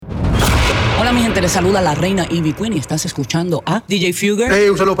Hola mi gente, les saluda la reina Ivy Queen y estás escuchando a DJ Fugger. Hey,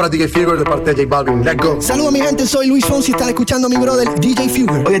 un saludo para DJ Fugger de parte de J Balvin. Let's go. Saludos mi gente, soy Luis Fonsi, estás escuchando a mi brother DJ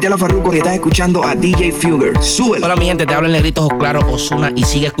Fugger. Oye, te habla Farruko y estás escuchando a DJ Fugger. Súbelo. Hola mi gente, te habla el negrito Ojos Claros Ozuna y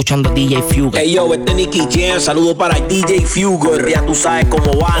sigue escuchando DJ Fugger. Hey yo, este Nicky Jam, saludo para DJ Fugger. Ya tú sabes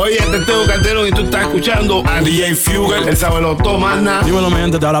cómo va. Oye, este es Teo Calderón y tú estás escuchando a DJ Fugger. El sabelo tomana. Dímelo mi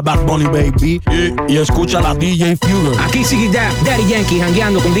gente, te habla Bad Bunny Baby y escucha la DJ Fugger. Aquí sigue Daddy Yankee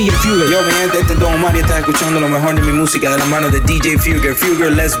jangueando con DJ Fugger. Yo mi gente, este es Don Omar y estás escuchando lo mejor de mi música de la mano de DJ Fugger.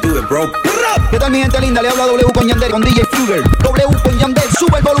 Fugger, let's do it, bro. ¿Qué tal mi gente linda? Le habla W con Yandel con DJ Fugger. W con Yandel,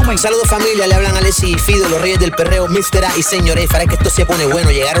 sube el volumen. Saludos familia, le hablan Alessi y Fido, los reyes del perreo, Mr. A y Señor E. Para que esto se pone bueno,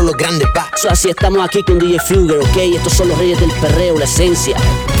 llegaron los grandes pa. Así estamos aquí con DJ Fugger, ok. Estos son los reyes del perreo, la esencia.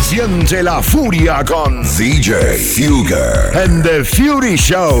 Siente la furia con DJ Fugger en The Fury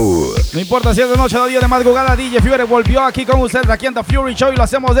Show. No importa si es de noche o día de madrugada, DJ Fugger volvió aquí con ustedes aquí en The Fury Show y lo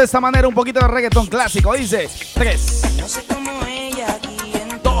hacemos de esta manera, un poquito de reggaetón clásico. Dice 3. No sé cómo ella aquí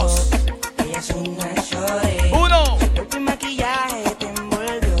en 2. Ella es una shorty. 1. El maquillaje te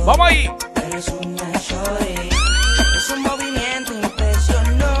envolvió. Vamos ahí. Eres una shorty. Es un movimiento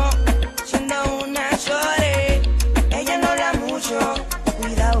impresionó. Siendo una shorty. Ella no habla mucho.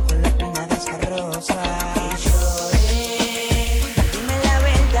 Cuidado con la espina de esa rosa. Dime la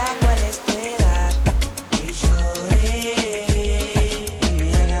verdad, ¿cuál es tu edad? Hey, shorty.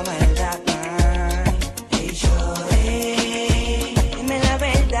 Dime la maldad. Hey, shorty. Dime la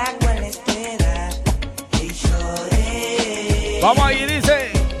verdad, ¿cuál es tu edad? Hey, shorty. Vamos ahí,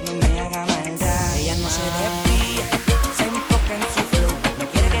 dice. No me haga maldad. Ella no se desvía, se enfoca en su flow. No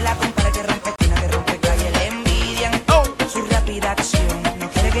quiere que la compare, que rompe esquina, que rompe calle. Le envidian su rápida acción. No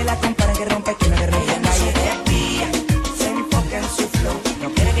quiere que la compare, que rompe esquina, que rompe calle. Se desvía, se enfoca en su flow. No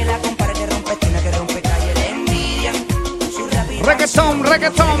quiere que la compare, que rompe esquina, que rompe calle. Le envidian su rápida acción.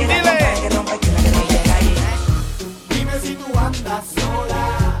 Reggaetón, dile. Dime si tú andas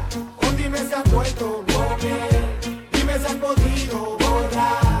sola o dime si has vuelto con él. Dime si has podido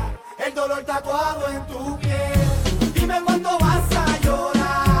borrar el dolor tatuado en tu piel. Dime cuándo vas a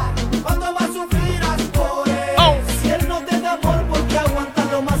llorar, cuándo vas a sufrir por él. Si él no te da amor, ¿por qué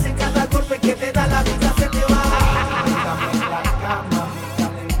aguantarlo más en cada golpe que te da la vida se te va? Dame en la cama mi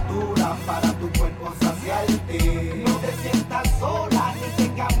calentura para tu cuerpo saciarte. No te sientas sola ni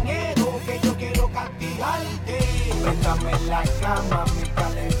tengas miedo que yo quiero castigarte. Préstame en la cama mi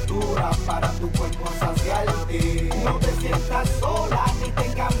calentura para tu cuerpo saciarte. No te sientas sola ni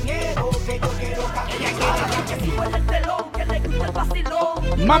tengas miedo que yo quiero castigarte. Que suba el telón, que le gusta el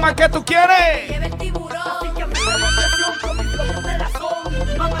vacilón. Mamá, ¿qué tú quieres? Lleve el tiburón. Así que me da presión con mi flow de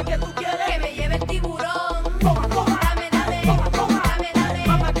razón. Mamá, ¿qué tú quieres? Que me lleve el tiburón. Toma, toma. Dame, dame. Toma, toma. Dame, dame.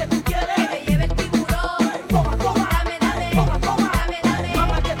 Mamá, ¿qué tú quieres? Que me lleve el tiburón. Toma, toma. Dame, dame. Toma, toma. Dame, dame.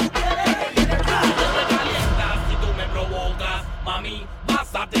 Mamá, ¿qué tú quieres? Que me lleve el calientas, si tú me provocas, mami,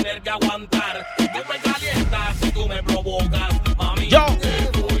 vas a tener que aguantar. Si tú me calientas, si tú me provocas, mami, yo te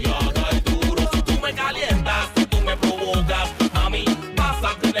voy a dar duro. Si tú me calientas, si tú me provocas, mami, vas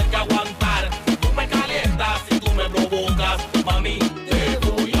a tener que aguantar. Si tú me calientas, si tú me provocas, mami, te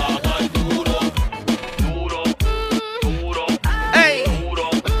voy a dar duro. Duro, duro, ey, duro,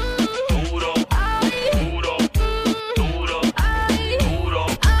 duro, duro, duro, duro.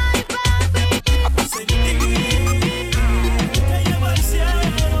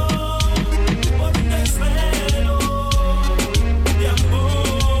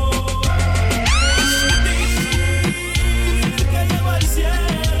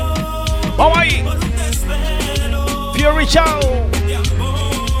 vamos ahí. Fury Show.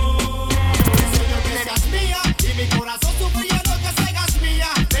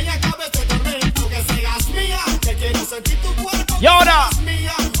 Y ahora.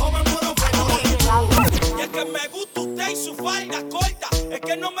 Y es que me gusta usted y su falda corta. Es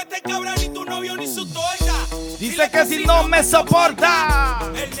que no me te cabra ni tu novio ni su torta. Dice que si no me soporta.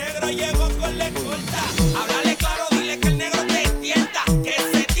 El negro llegó con la escolta. Háblale claro, dile que el negro te tienta. Que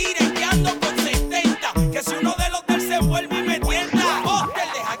se tire que ando con 70. Que si uno de los del se vuelve y me tienta. Hostel,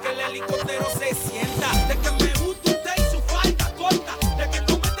 deja que el helicóptero se sienta. De que me gusta usted y su falda corta. De que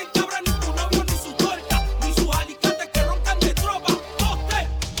no me te cabra ni tu novio ni su torta. Ni sus alicates que roncan de tropa. Hostel,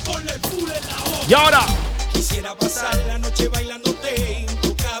 ponle el culo en la hoja. Y ahora. Quisiera pasar la noche bailándote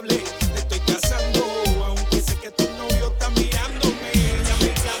intocable. Te estoy casando, aunque sé que tu novio está mirándome. Ya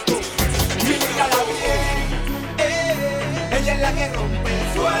me cago. Mírala bien, ella es la que rompe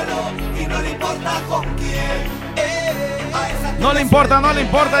el suelo y no le importa con quién. No le importa, no le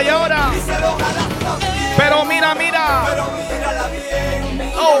importa. Y ahora. Pero mira, mira. Pero mírala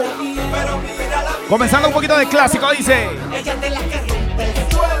bien. Oh. Pero mírala bien. Comenzando un poquito de clásico, dice. Ella es de la que rompe el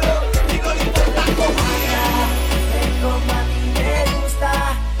suelo y no le importa.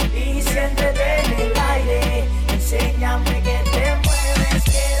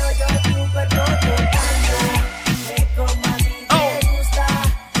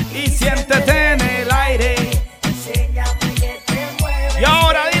 Siéntete en el aire. Enséñame que te mueves. Y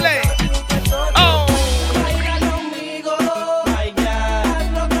ahora dile. Oh. Baila conmigo,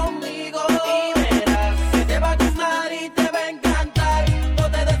 hazlo conmigo y verás que te va a gustar y te va a encantar.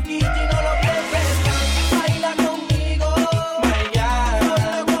 No te desquites y no lo pienses más. Baila conmigo,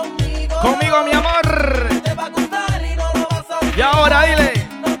 hazlo conmigo. Conmigo, mi amor. Te va a gustar y no lo vas a olvidar. Y ahora dile.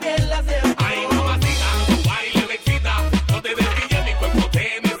 No pierdas el tiempo. Ay, mamacita, tu baile me excita. No te desvíes, mi cuerpo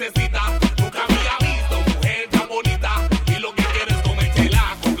te necesita. Nunca había visto mujer tan bonita. Y lo que quieres es comértela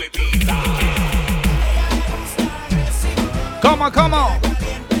completita. ¿Cómo?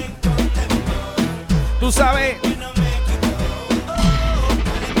 Tú sabes.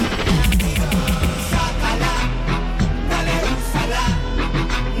 Dale, úsala,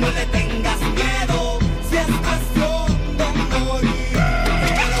 no le tengas miedo. Si es cuestión de morir.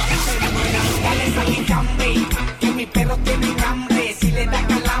 Dale, sal y cambe, que mi perro tiene hambre. Si le da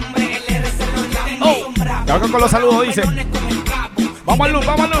calambre, el R se lo llama. Ya vengo con los saludos, dice. Vamos al loop.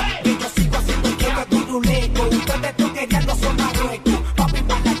 Yo sigo haciendo yoga, tu ruleco. Ustedes tú queriendo son marruecos. Papi,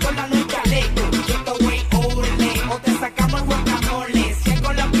 para chola no hay chaleco. Esto güey, órale, o te sacamos el guacamole. Si es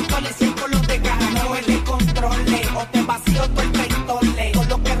con los pistoles, si es con los de caranoles. Le controle, o te vacío todo el peitole. Todos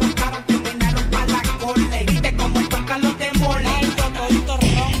los que roncaron terminaron para la cole. Viste como el toca los demole. Todo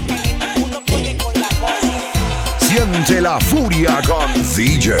rompe, ninguno puede con la voz. Siente la furia con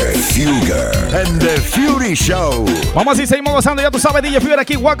DJ Fugger and The Fury Show. Vamos y seguimos gozando, ya tú sabes, DJ Fugger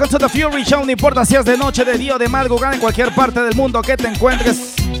aquí. Welcome to The Fury Show. No importa si es de noche, de día o de madrugada, en cualquier parte del mundo que te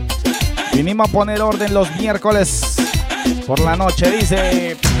encuentres. Vinimos a poner orden los miércoles por la noche,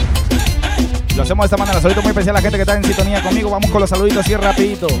 dice. Lo hacemos de esta manera. Saludito muy especial a la gente que está en sintonía conmigo. Vamos con los saluditos así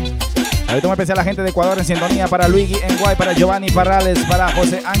rapidito. Saludito muy especial a la gente de Ecuador en sintonía. Para Luigi NY, para Giovanni Parrales, para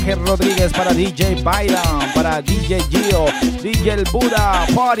José Ángel Rodríguez, para DJ Byron, para DJ Gio, DJ El Buda,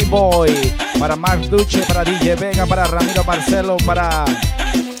 Party Boy, para Mark Duche, para DJ Vega, para Ramiro Marcelo, para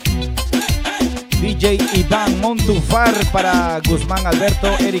DJ Iván Montufar, para Guzmán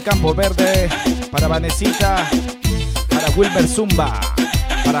Alberto, Eric Campo Verde, para Vanesita, para Wilmer Zumba,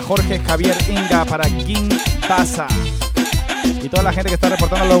 para Jorge Javier Inga, para Kim Taza. Y toda la gente que está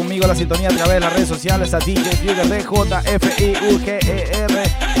reportando conmigo la sintonía a través de las redes sociales, a DJ Fugger, DJFIUGER.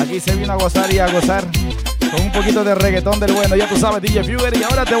 Aquí se vino a gozar y a gozar con un poquito de reggaetón del bueno, ya tú sabes, DJ Fugger. Y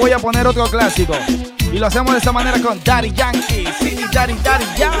ahora te voy a poner otro clásico. Y lo hacemos de esta manera con Daddy Yankee. Sí, Daddy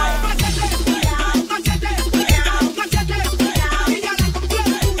Yankee.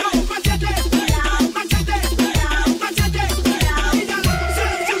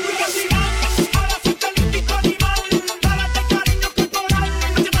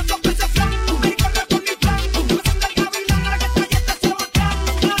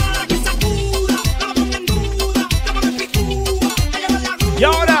 Y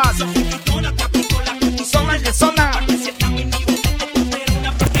ahora, zona de zona.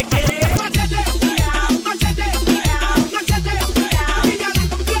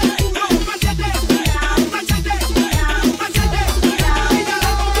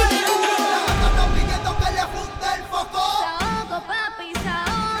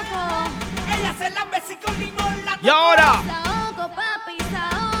 Y ahora.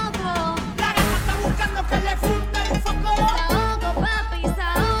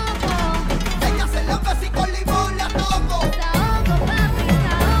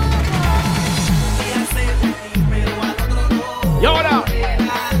 Y ahora.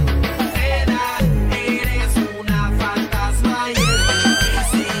 Eres una fantasma y es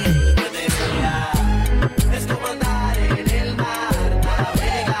difícil de desviar. Es como andar en el mar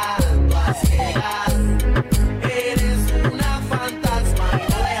navegando a ciegas. Eres una fantasma y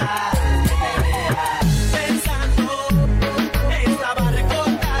no dejas que te vea. Pensando, estaba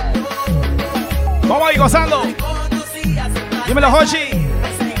recordando. Vamos ahí gozando. Dímelo, Hoshi.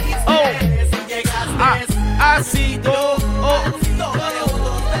 Ha sido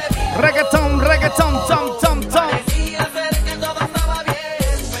reggaeton, tom.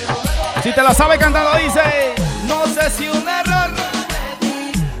 Si te la sabe cantando, dice, no sé si un error.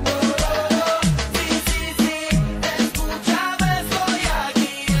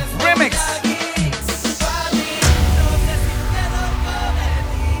 Remix.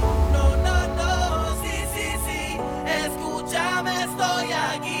 Escúchame, estoy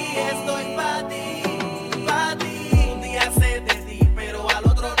aquí, estoy para ti. Un día sé de ti, pero al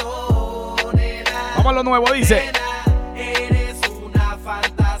otro no, nena. Vamos a lo nuevo, dice. Eres una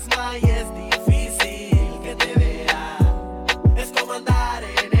fantasma y es difícil que te vea. Es como andar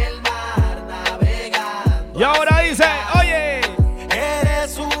en el mar navegando. Y ahora dice, oye.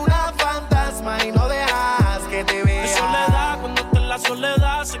 Eres una fantasma y no dejas que te vea. Soledad, cuando está en la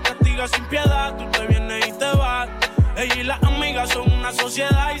soledad se castiga castiga sin piedad. Tú te vienes y te vas. Ella y las amigas son una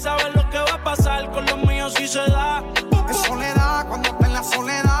sociedad y saben lo que va a pasar con los míos si se da. En soledad, cuando está en la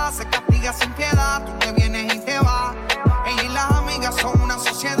soledad, se castiga sin piedad. Tú te vienes y te vas. Ella y las amigas son una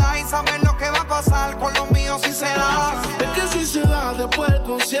sociedad y saben lo que va a pasar con los míos si se da. Es que si se da después del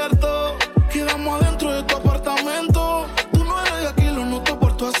concierto, quedamos adentro de tu apartamento. Tú no eres de aquí, lo noto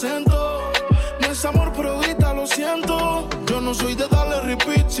por tu acento. No es amor, pero grita, lo siento. Yo no soy de darle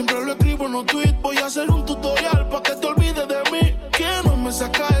repeat, siempre lo escribo en un tweet. Voy a hacer un tutorial pa' que te olvides de mí. Que no me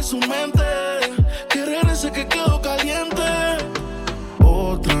saca de su mente, que regrese que quedo caliente.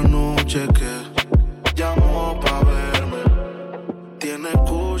 Otra noche que llamó pa' verme. Tiene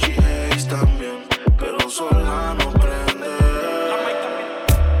Gucci Haze también, pero sola no prende.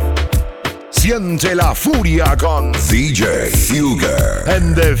 Siente la furia con DJ Fugger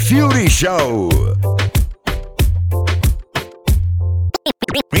and The Fury Show.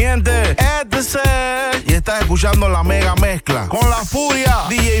 Mi gente, este es el, y estás escuchando la mega mezcla con la furia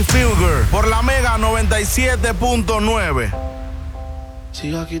DJ Fugger por la mega 97.9.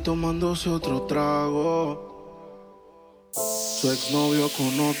 Sigue aquí tomándose otro trago. Su exnovio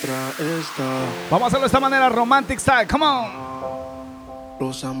con otra está. Vamos a hacerlo de esta manera, romantic style, come on.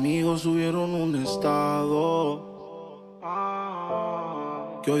 Los amigos subieron un estado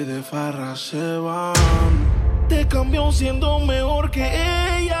que hoy de farra se van. Te cambió siendo mejor que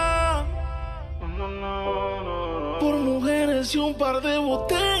ella, por mujeres y un par de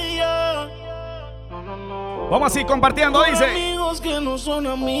botellas. Vamos así compartiendo, por dice. Amigos que no son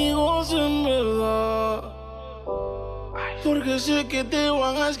amigos en verdad, porque sé que te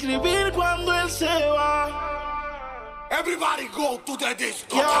van a escribir cuando él se va. Everybody go to the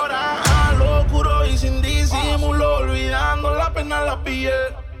disco. Y ahora a lo oscuro y sin disimulo, olvidando la pena la piel.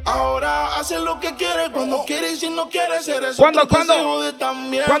 Ahora hace lo que quiere, cuando quiere y si no quiere ser eso. Cuando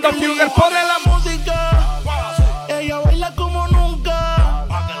también. Cuando Fugger pone la música, ella baila como nunca.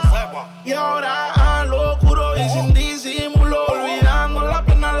 Y ahora a lo oscuro y sin disimulo, olvidando la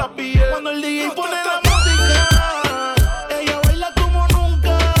pena la piel. Cuando el DJ pone la música, ella baila como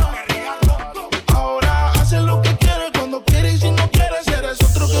nunca. Ahora hace lo que quiere, cuando quiere y si no quiere ser eso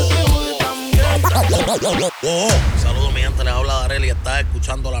otro que se jode también. Saludos mi gente, les habla Darel y está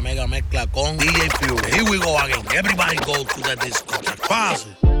escuchando la mega mezcla con DJ Fugger. Here we go again, everybody go to the disco.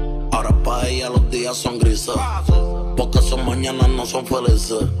 Fácil. Ahora pa' ella los días son grises, porque sus mañanas no son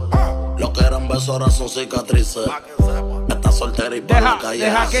felices. Lo que eran besos ahora son cicatrices. Estás soltera y para la calle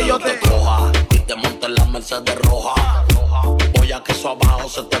deja que yo te coja y te monte en la Mercedes roja. Voy a que eso abajo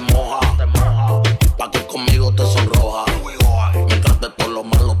se te moja, pa' que conmigo te sonroja. Mientras de todo lo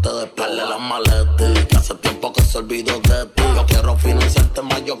malo te despele la maleta, que hace tiempo que se olvidó de ti. Yo quiero financiarte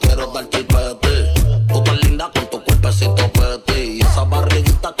más, yo quiero darte el peti. Tú tan linda con tu cuerpecito peti y esa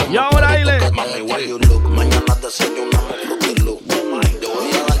barriguita como y ahora aire. Mami, where you look, mañana desayunamos Fruity Loop. Yo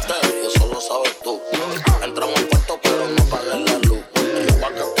voy a darte y eso lo sabes tú. Entramos en cuarto pero no pagues la luz. Yo voy a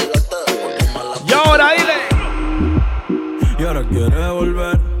castigarte porque me la. Y ahora aire. Y ahora quiere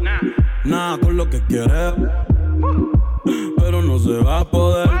volver, nada con lo que quiere, pero no se va a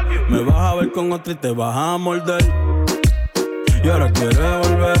poder. Me vas a ver con otra y te vas a morder. Y ahora quiere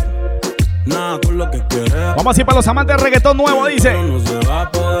volver, nada con lo que quiere. Vamos así para los amantes de reggaetón nuevo, dice. Pero no se va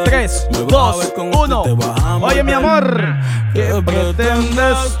a poder. 3, 2, 1. Oye, mi amor, ¿qué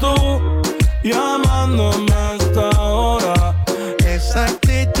pretendes tú llamándome a esta hora? Esa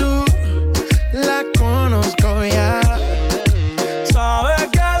actitud la conozco ya. Sabes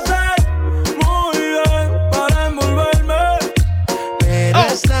qué hacer muy bien para envolverme, pero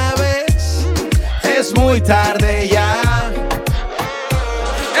esta vez es muy tarde ya.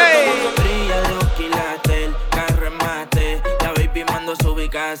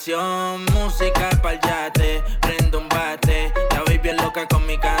 Música pa'l yate, prendo un bate. La baby es loca con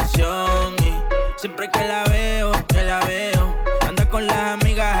mi canción y siempre que la veo, anda con las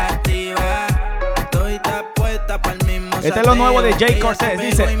amigas activas. Estoy puesta pa'l mismo. Este es lo nuevo de Jay Cortez,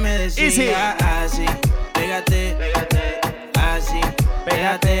 dice Easy. Así, pégate, así,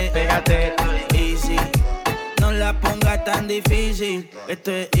 pégate, easy. No la pongas tan difícil,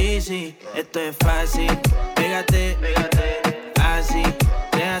 esto es easy, esto es fácil. Pégate, así.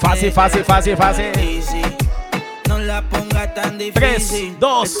 Fácil. Easy. No la ponga tan difícil. 3,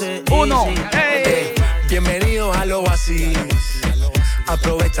 2, 1. Hey. Bienvenido al Oasis.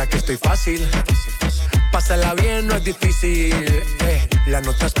 Aprovecha que estoy fácil. Pásala bien, no es difícil. La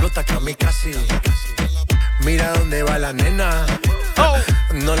nota explota que a mí casi. Mira dónde va la nena.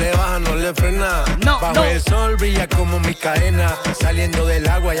 No le baja, no le frena. Bajo el sol brilla como mi cadena. Saliendo del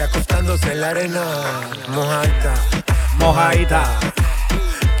agua y acostándose en la arena. Mojadita.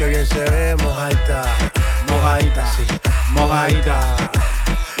 Que bien se ve, mojadita. Mojadita, sí, mojadita.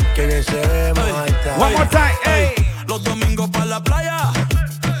 Que bien se ve, mojadita. One more time, ey. Los domingos para la playa.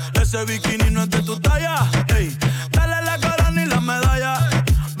 Ese bikini no es de tu talla. Ey, dale la cara ni la medalla.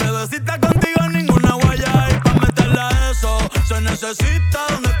 Bebecita contigo ninguna guaya. Y pa' meterle a eso se necesita.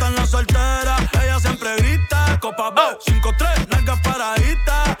 ¿Dónde están las solteras? Ella siempre grita. Copa B, 5-3, nalgas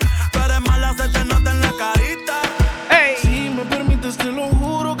paraditas. Tú eres mala, se te nota en la carita. Ey. Si me permites, te lo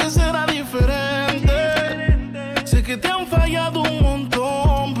juro que será diferente. Sé que te han fallado un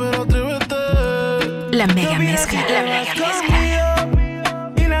montón, pero atrévete. La mega mezcla, la mega mezcla.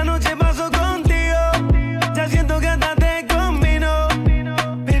 Y la noche paso contigo. Ya siento que hasta te combino.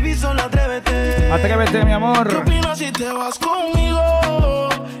 Baby, solo atrévete. Atrévete, mi amor. ¿Qué opinas si te vas conmigo?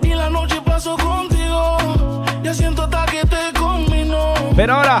 Y la noche paso contigo. Ya siento hasta que te combino.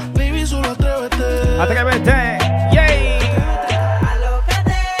 Pero ahora, baby, solo atrévete. atrévete. Yay.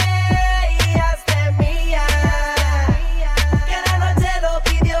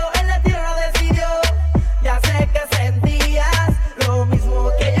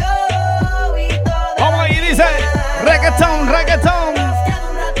 Reggaeton, reggaeton.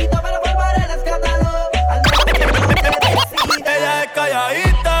 Ella es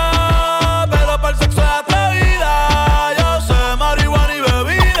calladita, pero para el sexo es atrevida. Yo sé marihuana y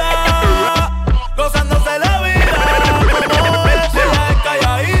bebida, gozándose la vida. Como es, ella es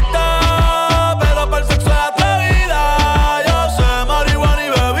calladita, pero para el sexo es atrevida. Yo sé marihuana y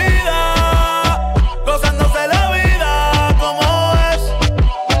bebida, gozándose la vida. Como es.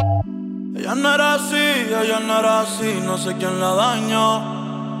 Ella no era así, ella no era así, no sé quién la dañó.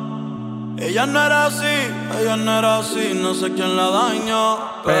 Ella no era así, ella no era así, no sé quién la dañó.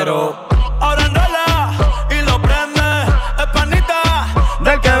 Pero ahora enrola y lo prende, es panita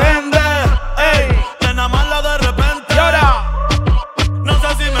del que vende. Ey, nena mala de repente. Y ahora, no sé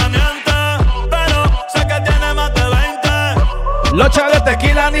si me miente, pero sé que tiene más de 20. los chavos de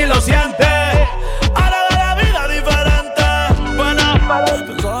tequila ni lo siente. Ahora ve la vida diferente. Buena,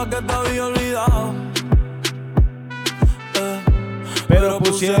 pensaba que te había olvidado. Pero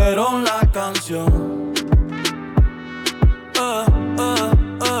pusieron la canción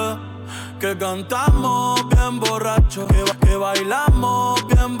que cantamos bien borrachos, que bailamos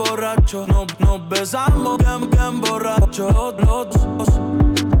bien borrachos, nos besamos bien borrachos. Los dos.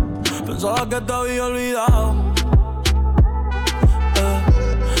 Pensaba que te había olvidado,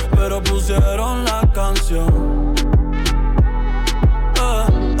 pero pusieron la canción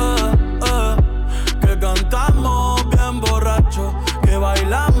que cantamos bien borrachos, que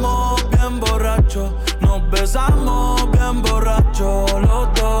bailamos bien borrachos, nos besamos bien borrachos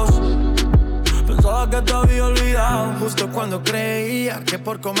los dos. Pensaba que te había olvidado. Justo cuando creía que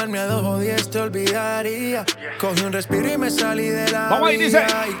por comerme a 2 o 10 te olvidaría. Cogí un respiro y me salí de la vida.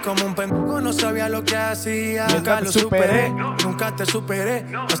 Y como un pendejo no sabía lo que hacía. Nunca te superé, nunca te superé.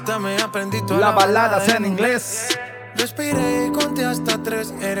 Hasta me aprendí todas las baladas en inglés. Respiré y conté hasta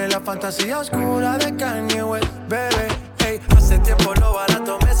 3. Eres la fantasía oscura de Kanye West, bebé. Hey, hace tiempo lo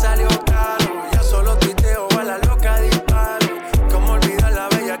barato me salió caro. Ya solo tuiteo a la loca disparo. Cómo olvidar la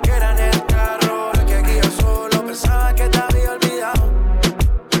bella que era en el carro. La que aquí yo solo pensaba que te había olvidado.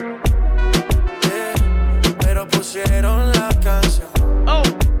 Pero pusieron la canción. Oh.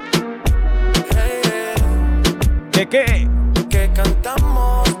 ¿Qué? Que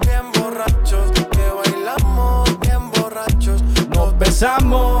cantamos bien borrachos, que bailamos bien borrachos, nos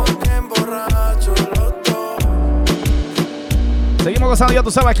besamos bien borrachos los dos. Seguimos gozando, ya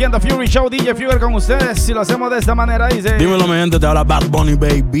tú sabes, aquí en The Fury Show, DJ Fuger con ustedes. Si lo hacemos de esta manera, dice: dímelo, mi gente, te habla Bad Bunny,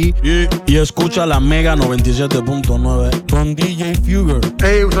 baby. Y escucha la Mega 97.9 con DJ Fuger.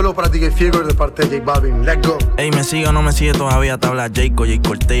 Hey, un saludo para DJ Fuger de parte de J Balvin. Let's go. Ey, me sigue o no me sigue todavía, te habla Jayco, Jay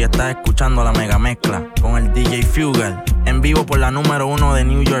Cortez, y estás escuchando la Mega Mezcla con el DJ Fuger. En vivo por la número 1 de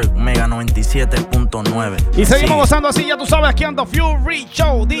New York, Mega 97.9. Y seguimos gozando así, ya tú sabes, aquí en The Fury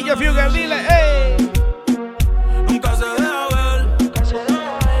Show, DJ Fuger, dile, ey. Nunca se deja ver,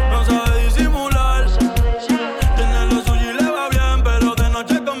 no sabe disimular. Tiene lo suyo y le va bien, pero de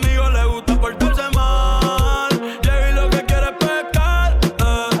noche conmigo le gusta portarse mal. Llega y lo que quiere es pescar,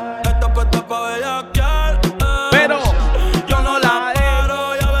 está puesta pa' bellaquear, pero yo no la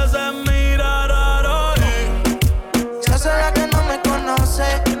paro y a veces mira raro. Se hace la que no me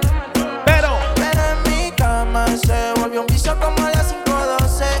conoce, pero en mi cama se volvió un vicio como a las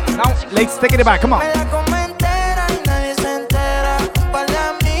 5:12. Now, let's take it back, come on.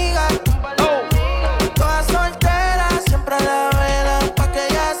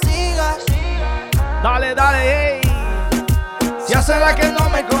 Será que no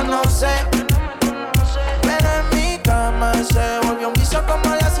me conoce, pero en mi cama se volvió un vicio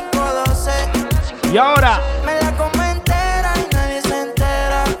como a las Y ahora me la como entera y nadie se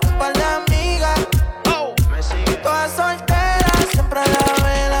entera. Un par de amigas, todas solteras, siempre a la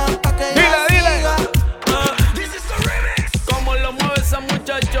vela pa' que ella siga. Como lo mueve esa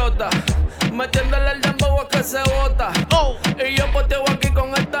muchachota, metiéndole el dembow a que se bota. Y yo poteo aquí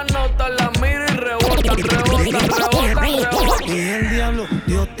con esta nota, la miro y rebota. Y el diablo,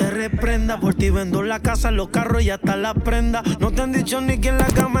 Dios te reprenda. Por ti vendo la casa, los carros y hasta la prenda. No te han dicho ni que en la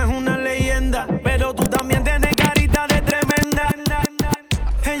cama es una leyenda, pero tú también tienes carita de tremenda.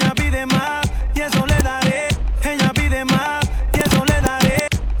 Ella pide más y eso le daré. Ella pide más y eso le daré.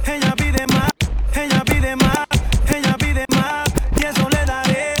 Ella pide más, ella pide más, ella pide más y eso le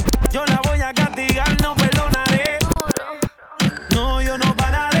daré. Yo la voy a castigar, no perdonaré. No, yo no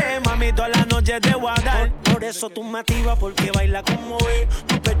pararé, mami, todas las noches te voy a dar. Por eso tú me activas, porque baila como es.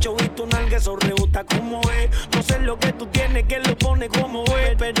 Tu pecho y tu nalga, eso rebota como es. No sé lo que tú tienes, que lo pone como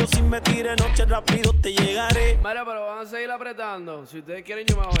es. Pero si me tires noche rápido te llegaré. Mira, pero van a seguir apretando. Si ustedes quieren,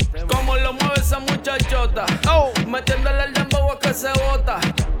 yo me hago el tema. Como lo mueve esa muchachota, metiéndole el dembow a que se bota.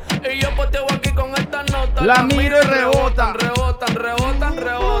 Y yo poteo aquí con esta nota. La miro y rebota. Rebotan.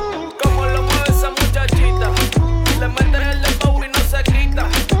 Como lo mueve esa muchachita, le meten el dembow y no se quita.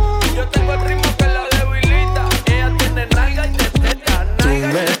 Yo tengo el ritmo que la debilita. Ella tiene nalga y te teta. Tú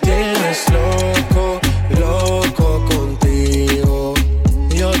me tienes loco contigo.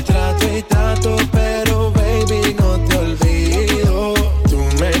 Yo trato y trato, pero baby no te olvido. Tú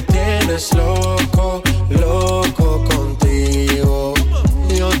me tienes loco contigo.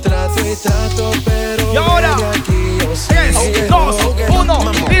 Yo trato y trato, pero y ahora baby, aquí yo 3, 2,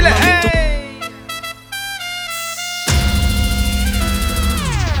 1, dile, hey.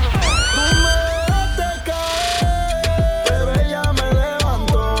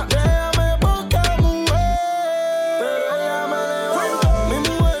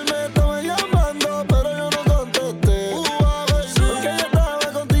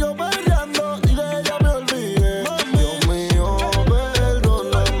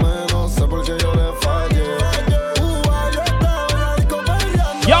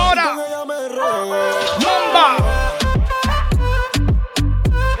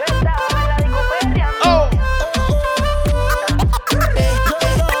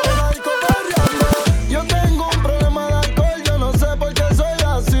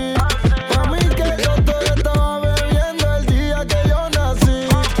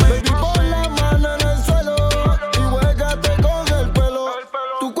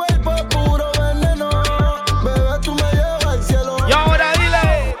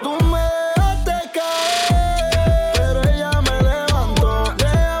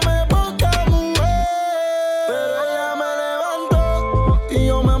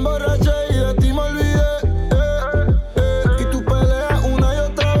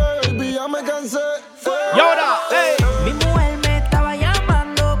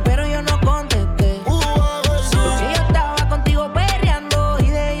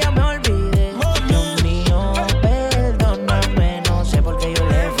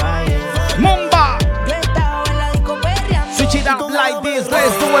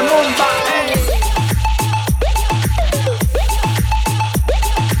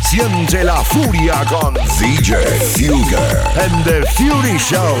 Siente la furia con DJ Fugger and the Fury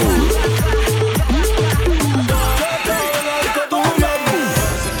Show.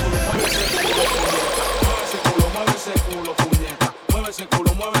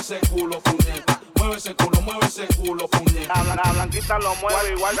 La blanquita lo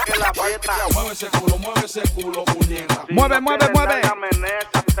mueve igual que la prieta. Mueve ese culo, puñeta. Mueve. Mueve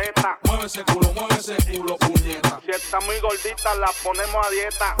ese culo, puñeta. Si está muy gordita, la ponemos a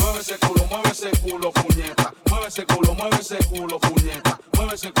dieta. Mueve ese culo, puñeta. Mueve ese culo, puñeta. Mueve ese culo, puñeta.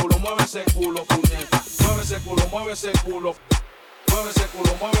 Mueve ese culo. Mueve ese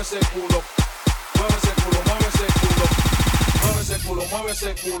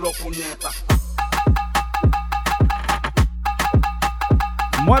culo, puñeta.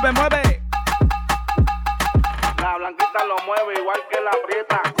 Mueve. La blanquita lo mueve igual que la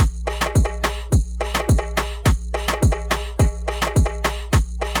prieta.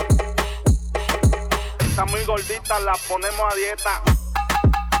 Está muy gordita, la ponemos a dieta.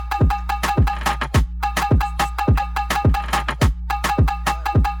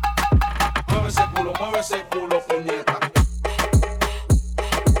 Mueve ese culo, puñeta. Mueve ese culo, puñeta.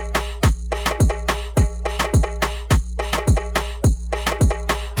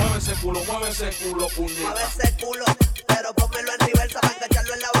 Mueve ese culo, pero pónmelo en reversa para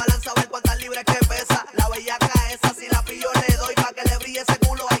echarlo en la balanza, a ver cuántas libras que pesa. La bellaca esa, si la pillo le doy, para que le brille ese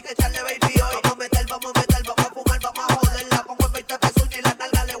culo hay que echarle baby hoy. Vamos a meter, vamos a fumar, vamos a joder. La pongo en 20 pesos y la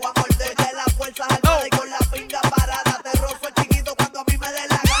nalga le voy a morder. De las fuerzas al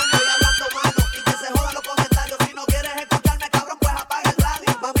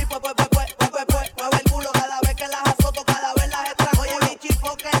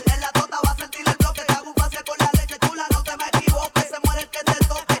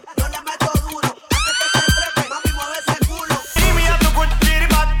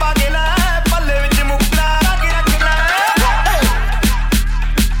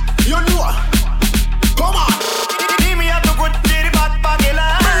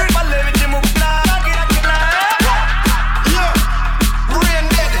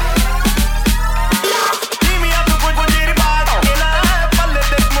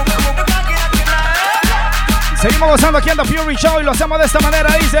Seguimos gozando aquí en The Fury Show y lo hacemos de esta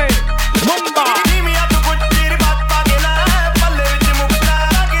manera, dice Mumba.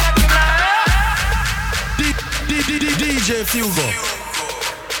 DJ Fugo.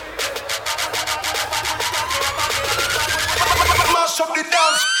 Mash up the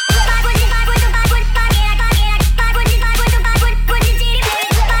dance.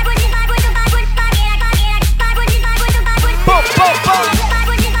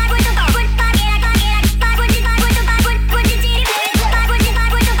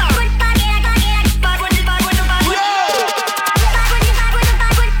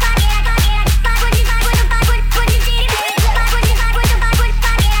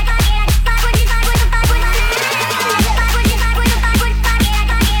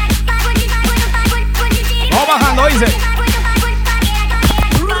 Bajando, dice.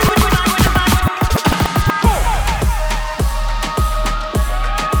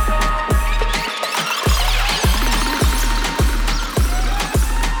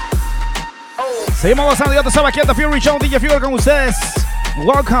 Seguimos gozando, ya tú sabes, aquí en The Fury Show, DJ Fuger con ustedes.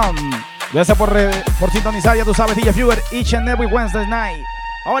 Welcome. Gracias por sintonizar, ya tú sabes, DJ Fuger, each and every Wednesday night.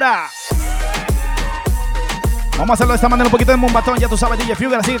 Ahora, vamos a hacerlo de esta manera, un poquito de mumbatón, ya tú sabes, DJ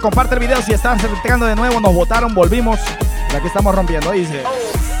Fuger, así que comparte el video si estás entregando de nuevo, nos votaron, volvimos, y aquí estamos rompiendo, dice.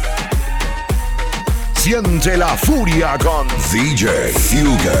 Siente la furia con DJ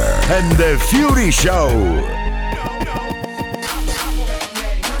Fuger en The Fury Show.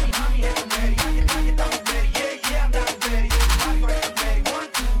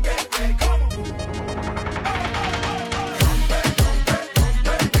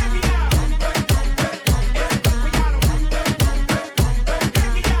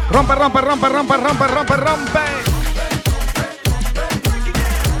 Rompe, rompe, rompe, rompe, rompe, rompe, rompe.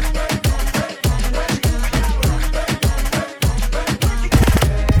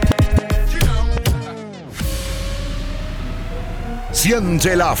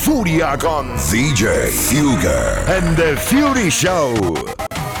 Siente la furia con DJ Fuger en The Fury Show.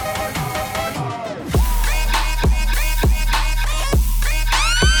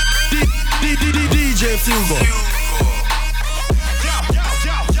 DJ Fuger.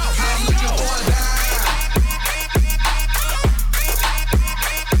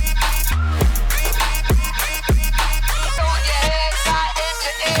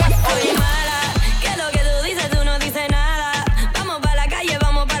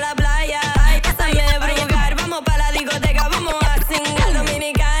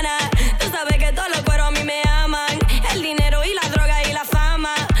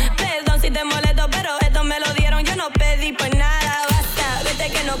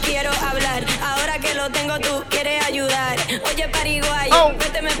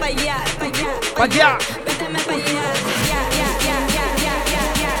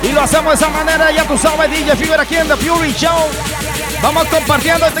 Y lo hacemos de esa manera, ya tú sabes, DJ Fuger aquí en The Fury Show. Vamos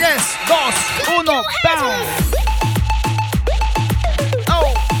compartiendo 3, 2, 1, ¡bam!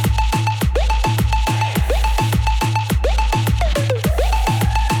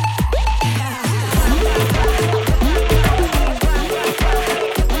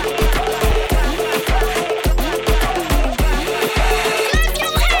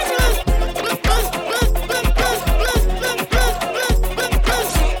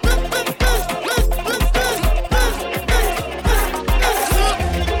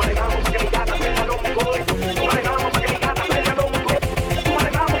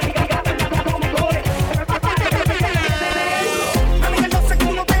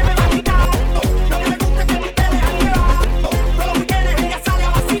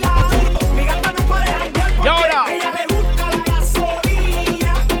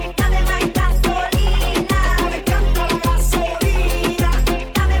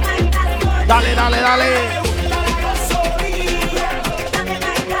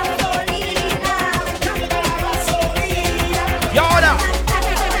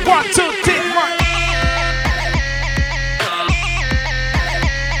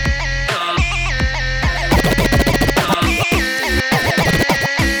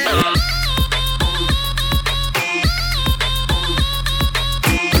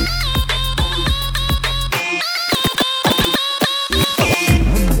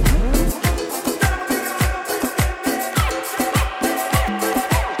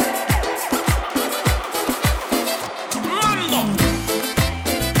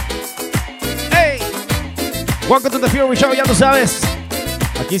 Welcome to The Fury Show, ya tú sabes.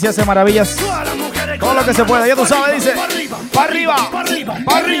 Aquí se hace maravillas. Todo lo que se puede, ya tú sabes, dice. ¡Para arriba! ¡Para arriba!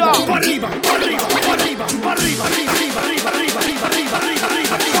 ¡Para arriba! ¡Para arriba! ¡Para arriba! ¡Para arriba! ¡Para arriba! ¡Arriba! ¡Arriba! ¡Arriba! ¡Arriba! ¡Arriba! ¡Arriba!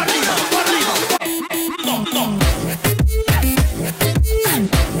 ¡Arriba! ¡Arriba! ¡Arriba!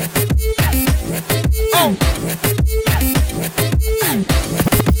 ¡Arriba!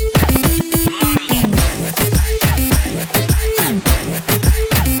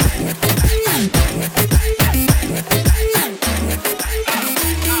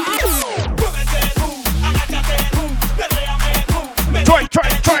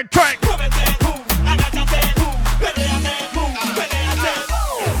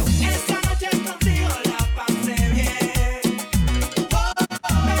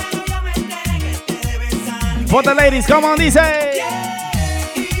 For the ladies, come on, dice.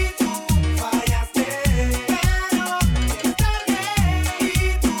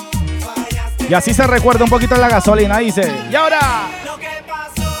 Y así se recuerda un poquito la gasolina, dice. Y ahora,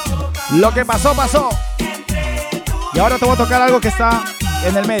 lo que pasó, pasó. Y ahora te voy a tocar algo que está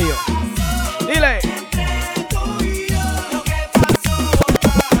en el medio. Dile.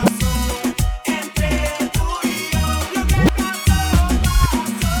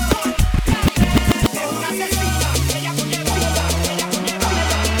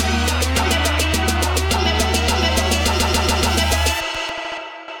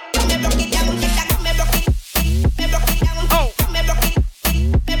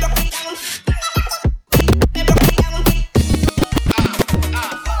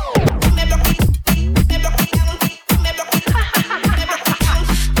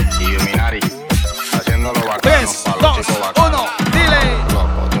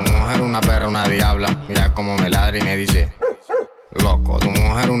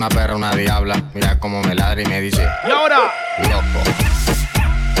 Mira cómo me ladra y me dice. Y ahora, loco,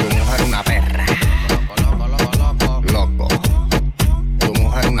 tu mujer una perra. Loco, loco, loco, loco. Tu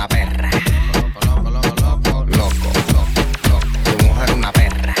mujer una perra. Loco, loco, loco, loco, loco. Tu mujer una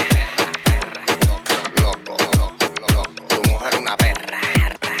perra. Loco, loco, loco. Tu mujer una perra.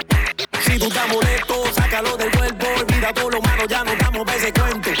 Si tú estás molesto, sácalo del cuerpo. Olvida todo lo malo, ya no estamos para ese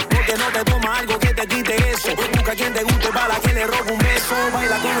cuento. Porque no te toma algo que te quite eso. Busca quien te guste para que le robe un beso.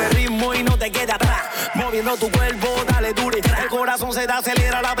 Baila con el ritmo y no te queda atrás. Moviendo tu cuerpo, dale duro. El corazón se te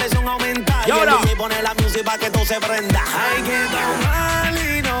acelera, la presión aumenta. Y ahora pone la música para que todo se prenda. Hay que tomar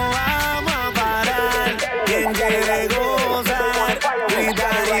y no vamos a parar. Quien quiere gozar,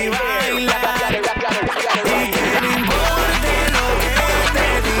 gritar y bailar. Y que no importe lo que te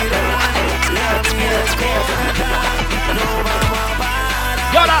dirán. La vida es corta, no vamos a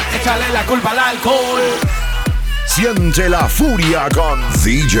parar. Y ahora, échale la culpa al alcohol. Siente la furia con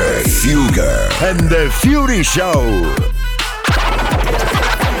DJ Fugger and the Fury Show.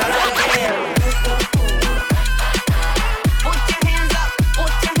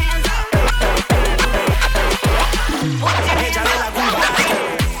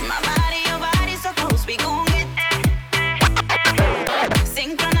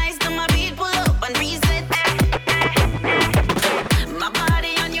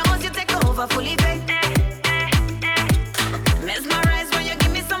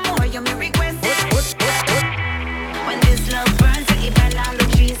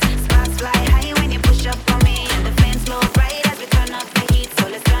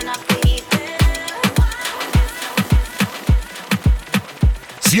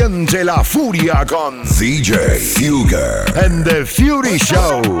 Siente la furia con DJ Fugger and the Fury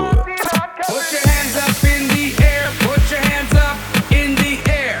Show. Put your hands up in the air, put your hands up in the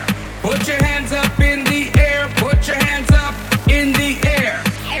air. Put your hands up in the air, put your hands up in the air.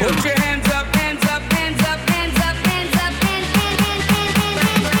 Put your hands up, hands up, hands up, hands up, hands up,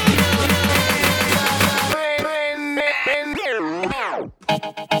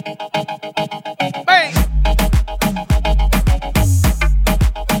 Hey.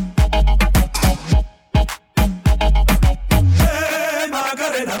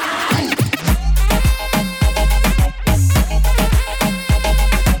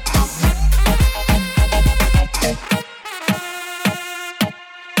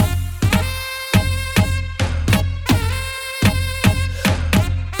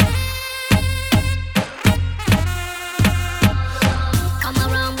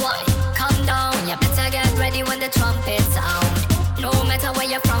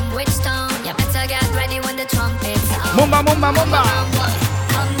 Mumba, mumba, mumba.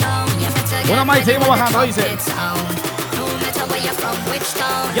 Una más y seguimos bajando, dice.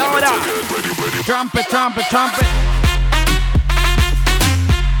 Y ahora, trumpet, trumpet, trumpet.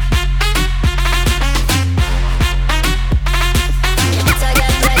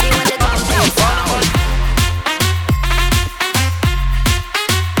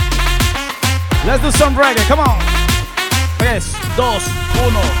 Let's do some reggae, come on. 3, 2,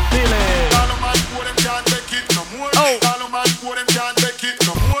 1, dile.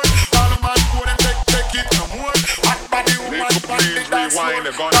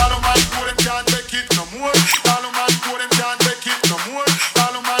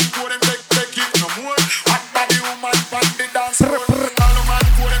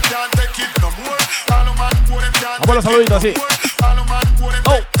 Vamos a los saluditos así.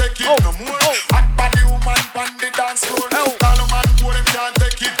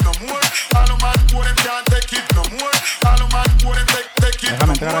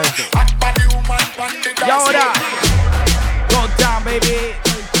 Déjame entrar a esto. Y ahora, go down, baby.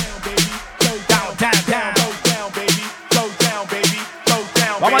 Down, down, down.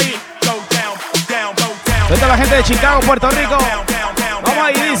 desde Chicago, Puerto Rico. Vamos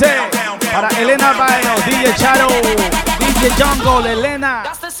ahí, dice. Para Elena Bayo, DJ Charo, DJ Jungle, Elena.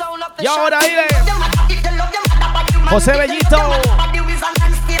 Y ahora dile. José Bellito.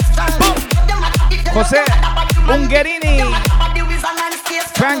 José Ungerini.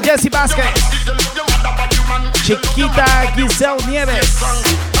 Frank Jesse Vázquez. Chiquita Giselle Nieves.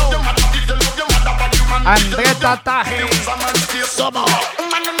 Andreta Taje. Somos.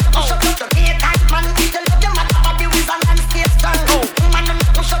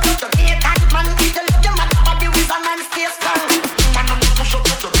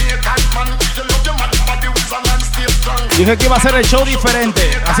 Dije que iba a ser el show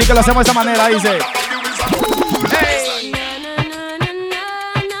diferente, así que lo hacemos de esta manera, dice. Hey.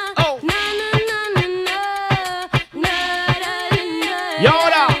 Oh. Y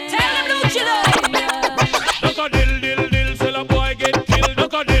ahora.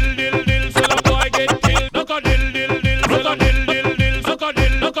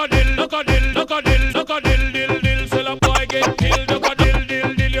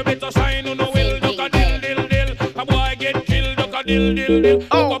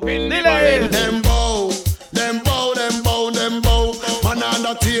 Oh, dile. Them bow. Man on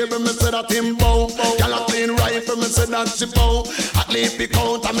the table, me say that him bow. Girl a clean rifle, me say that she bow. At least pick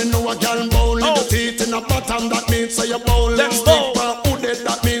out, I me know a girl bow. Little teeth in the bottom, that means say you bow. Let's go. Who did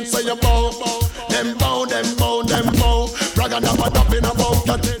that means say you bow. Them bow. Bragga never up in a bow.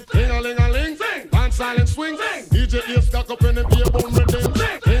 Ling-a-ling-a-ling, band silent swing. DJ is stuck up in the beer bone rhythm.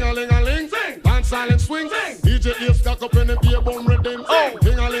 Ling-a-ling-a-ling, band silent swing. DJ is stuck up in the beer bone rhythm. Oh,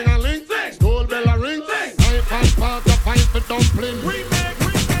 ling-a-ling-a-ling, skull bell a ring. Knife and part of fine for dumpling.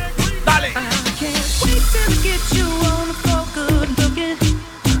 Dale. I can't wait to get you on the floor, good looking.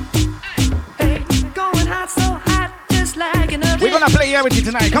 Hey, going hot, so hot, just like an oven. We're gonna play everything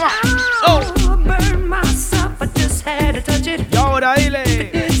tonight. Come on. Oh, burn myself, I just had to touch it. Y ahora dile.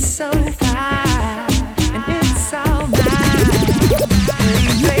 It's so fine, and it's so nice.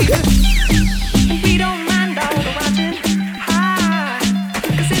 Baby, we don't mind all the watching.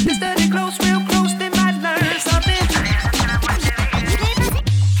 Cause if they study close, real close, they might learn something.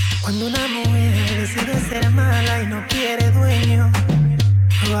 Cuando una mujer decide ser mala y no quiere dueño,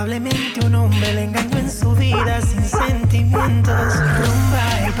 probablemente un hombre le engañó en su vida sin sentimientos.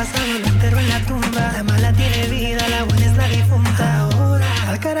 Rumba, el pasado lo enterró en la tumba. La mala tiene vida, la buena es la difunta. Ahora,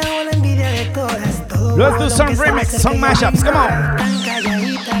 al carajo la envidia de todas. Todo let's do some remix, some mashups, come on. Tan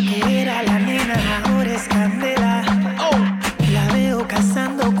calladita que era la nena, ahora es candela. La veo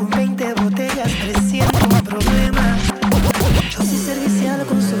cazando con 20 botellas, 300 problemas. Yo soy servicial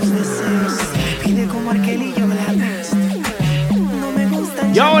con sus deseos. Me pide como arquelillo la peste. No me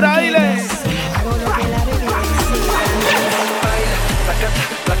gustan. Y ahora dile. Hago lo que la bebé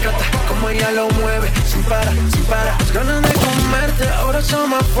Placata, como ella lo mueve, sin parar. Ganas de comerte, ahora son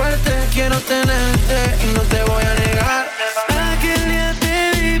más fuertes. Quiero tenerte y no te voy a negar. Aquel día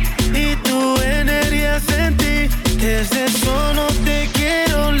te vi y tu energía sentí. Desde eso no te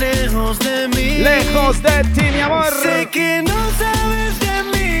quiero lejos de mí. Lejos de ti, mi amor. Sé que no sabes de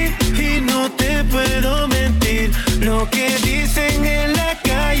mí y no te puedo mentir. Lo que dicen en la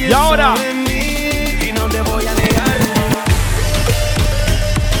calle y ahora sobre mí y no te voy a negar.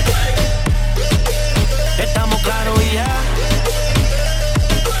 Estamos claros y ya.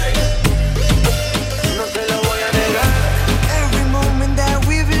 No te lo voy a negar. Every moment that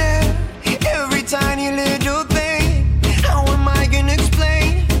we've lived, every tiny little thing. How am I gonna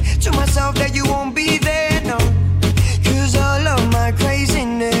explain to myself that you won't be there? No, cause all of my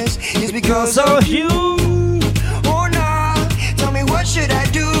craziness is because of you. Oh no, tell me what should I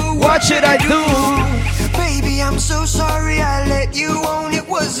do? What should I do? Baby, I'm so sorry I let you on. It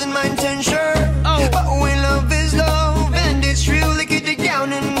wasn't my intention. But when love is love and it's real, look at the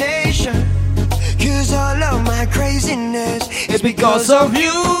down in the nation. Cause all of my craziness is because of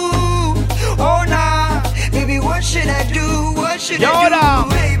you. Oh nah, baby, what should I do? What should I do?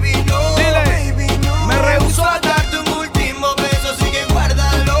 Baby, no, baby, no. Me rehuso a darte un último beso, así que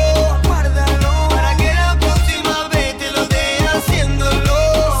guárdalo. Para que la próxima vez te lo dé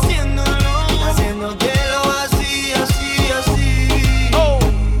haciéndolo. Haciéndotelo así. Oh.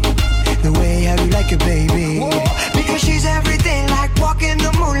 The way how you like it, baby. Because she's everything, like walking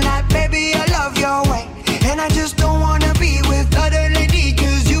the moonlight. Baby, I love your way. And I just don't wanna be with other lady.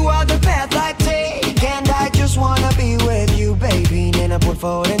 Cause you are the path I take. And I just wanna be with you, baby. Nena, por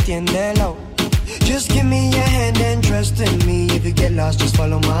favor, entiende.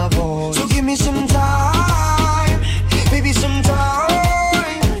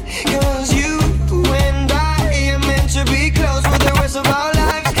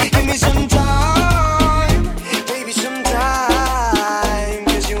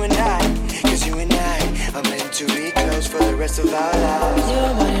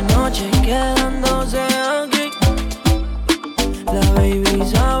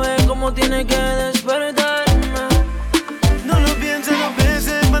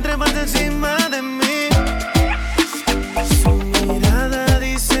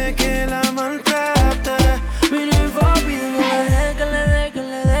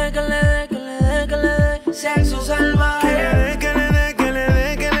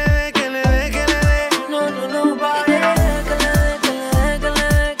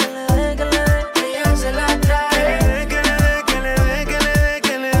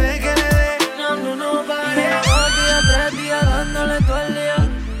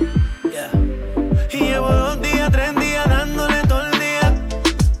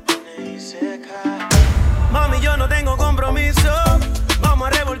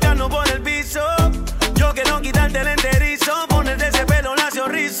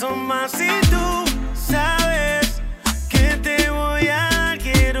 beso más y tú sabes que te voy a dar.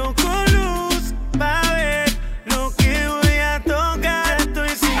 Quiero con luz pa' ver lo que voy a tocar. Estoy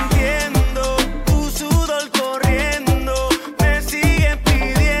sintiendo tu sudor corriendo, me sigue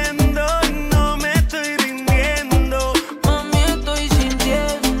pidiendo y no me estoy rindiendo. Mami, estoy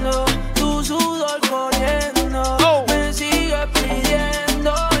sintiendo tu sudor corriendo, me sigue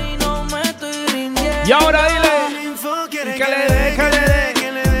pidiendo y no me estoy rindiendo. Y ahora dile que le dé, que le dé,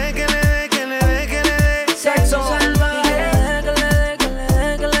 que le dé, que le dé, que le dé, que le dé sexo salvaje. Que le dé, que le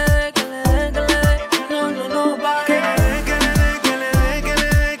dé, que le dé, que le dé, que le dé, no, no, no, pa' que le dé, que le dé, que le dé, que le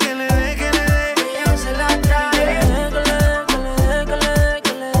dé, que le dé, que le dé, que ella se la trae. Que le dé, que le dé, que le dé, que le dé,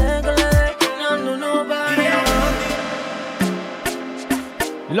 que le dé, que le dé, no, no, no, pa' que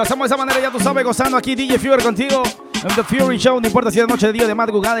Y lo hacemos de esa manera, ya tú sabes, gozando aquí DJ Fever contigo en The Fury Show. No importa si es de noche, de día, de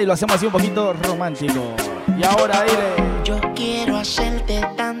madrugada, y lo hacemos así un poquito romántico. Y ahora dile. Yo quiero hacerte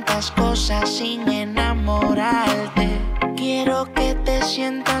tantas cosas sin enamorarte. Quiero que te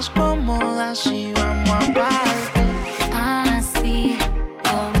sientas cómoda si vamos a parte. Así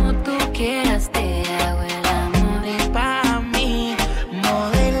como tú quieras te hago el amor. Y pa' mí,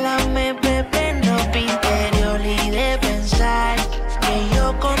 modélame, bebé, ropa interior y de pensar que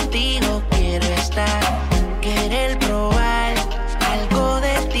yo contigo quiero estar. Querer probar algo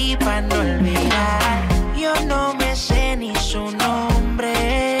de ti pa' no olvidar. Yo no me sé ni su nombre,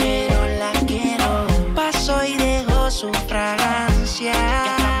 pero la quiero. Paso y dejo su fragancia,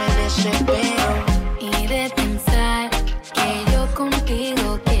 ya me desespero. Y de pensar que yo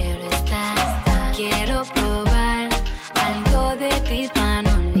contigo quiero estar. Quiero probar algo de ti para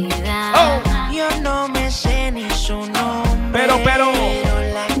no olvidar. Yo no me sé ni su nombre, pero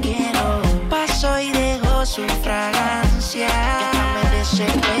la quiero. Paso y dejo su fragancia, ya me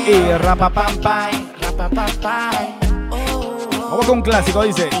desespero. Y rapapampai. Vamos con un clásico,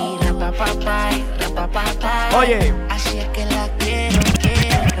 dice. Oye. Así es que la quiero,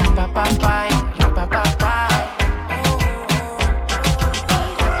 quiero. Rapapampai, rapapampai.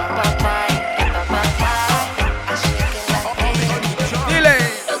 Dile.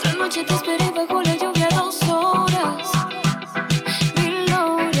 Otra noche te esperé bajo la lluvia 2 horas, 1000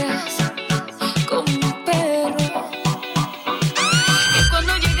 horas, como un perro. Y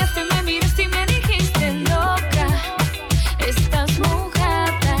cuando llegaste me miraste y me dijiste loca, estás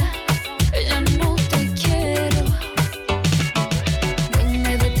mojada, ya no te quiero. No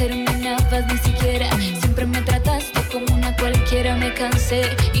me determinabas ni siquiera, siempre me trataste como una cualquiera. Me cansé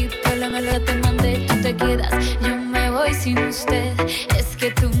y por la mala te mandé, tú te quedas, yo me voy sin usted. Es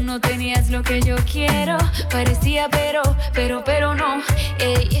que tú no tenías lo que yo quiero, parecía pero no.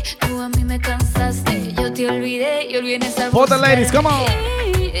 Ey, tú a mí me cansaste, yo te olvidé y olvidé esa voz. Put the ladies, come on.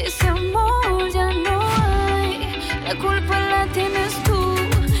 Ey, ese amor ya no hay, la culpa la tienes tú,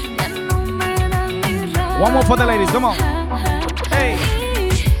 ya no me das mi rabia. One more for the ladies, come on. Hey.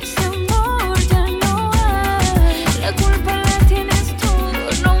 Ese amor ya no hay, la culpa la tienes tú,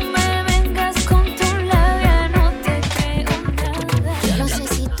 no me vengas con tu labia, no te creo nada. Yo no sé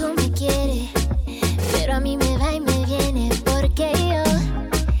si tú me quieres, pero a mí me va y me viene, porque yo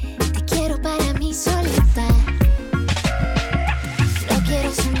te quiero para mí solita. No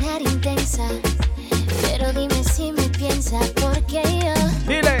quiero sonar intensa, pero dime si me piensas, porque yo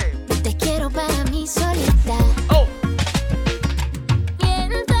te quiero para mí solita.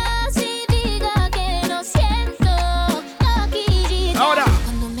 Mientras y diga que lo siento, aquí ahora.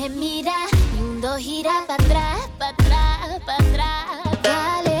 Cuando me mira, mi mundo gira para atrás, para atrás, para atrás.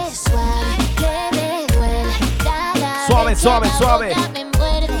 Dale suave, que me duele. Cada Suave, vez suave, que la suave. boca me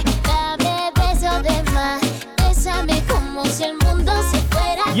muerde, dame besos de más. Bésame como si el mundo se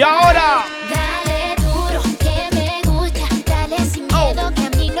fuera. Y ahora. Dale duro, que me gusta. Dale sin miedo, que a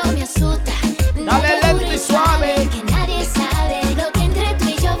mí no me asusta. Dale lento y suave. Que nadie sabe lo que entre tú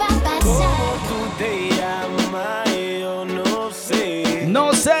y yo va a pasar. tú te llamas, yo no sé.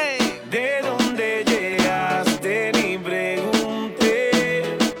 No sé. ¿De dónde llegaste? Ni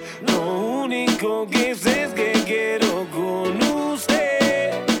pregunté. Lo único que sé es que quiero con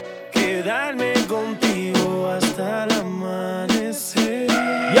usted quedarme contigo hasta el amanecer.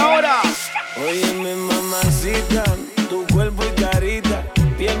 Y ahora. Óyeme, mamacita, tu cuerpo y carita,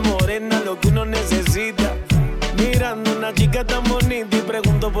 piel morena, lo que uno necesita. Mirando una chica tan bonita y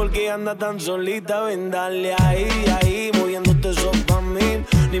pregunto por qué anda tan solita. Ven, dale ahí, ahí, moviéndote eso pa' mí.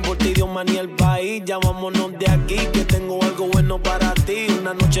 Ni por ti idioma ni el país, ya vámonos de aquí, que tengo algo bueno para ti.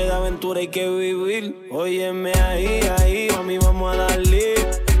 Una noche de aventura hay que vivir. Óyeme ahí, ahí, mami, vamos a darle.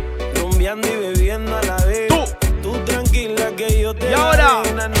 Rumbeando y bebiendo a la vez. Tú tranquila que yo te ¿Y ahora?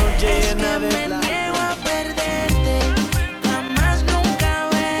 daré una noche llena de Me niego a perderte, jamás nunca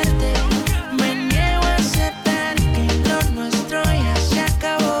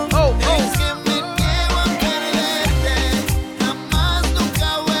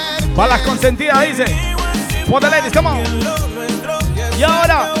para las consentidas, dice. For the ladies, come on. Y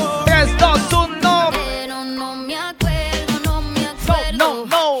ahora, 3, 2, 1. Pero no me acuerdo, no me acuerdo.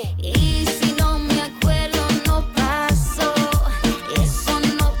 No. Y si no me acuerdo, no pasó. Eso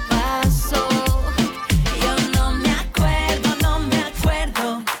no pasó. Yo no me acuerdo, no me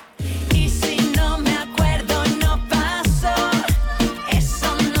acuerdo. Y si no me acuerdo, no pasó.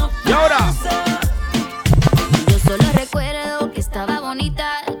 Eso no pasó. Y ahora. Yo solo recuerdo que estaba bonita.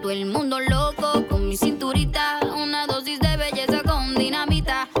 Todo el mundo loco con mi cinturita. Una dosis de belleza con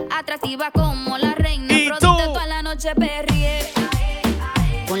dinamita. Atractiva como la reina. ¿Y Protesta tú? toda la noche perrié.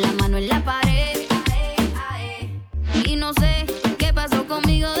 Con la mano en la pared. Y no sé qué pasó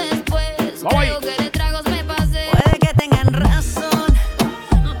conmigo después. Creo que de tragos me pasé. Puede que tengan razón,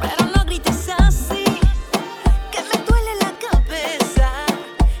 pero no grites así, que me duele la cabeza.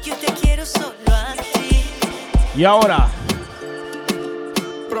 Yo te quiero solo a ti. Y ahora.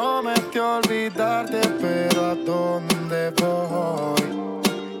 Prometió olvidarte, pero ¿a dónde voy?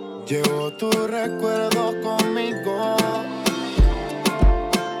 Llevo tu recuerdo conmigo.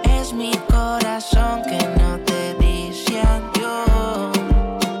 Es mi corazón que no te dice adiós,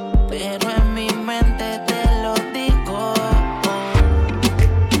 pero en mi mente te lo digo.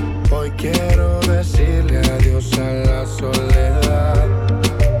 Hoy quiero decirle adiós a la soledad.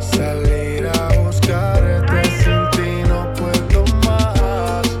 Salir a buscarte, sin ti no puedo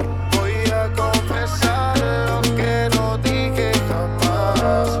más. Voy a confesar lo que no dije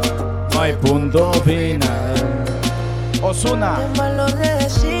jamás. No hay punto final. Ozuna. El valor de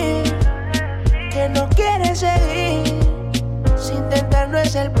decir que no quieres seguir. Si intentar no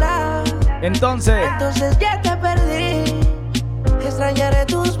es el plan, Entonces ya te perdí. Extrañaré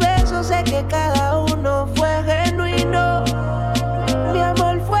tus besos, sé que cada uno fue genuino. Mi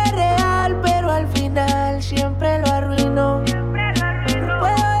amor fue real, pero al final siempre lo arruinó.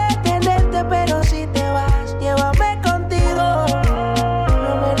 Puedo detenerte, pero si te vas, llévame contigo.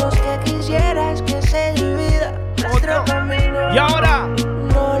 Lo menos que quisiera es que se divida nuestro camino. Y ahora.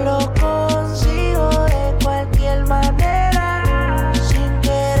 No lo consigo de cualquier manera. Sin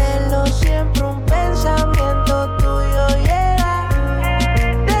quererlo, siempre un pensamiento tuyo llega.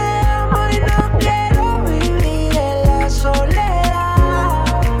 Te amo y no quiero vivir en la soledad.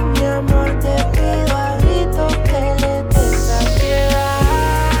 Mi amor, te pido a gritos que le tengas piedad.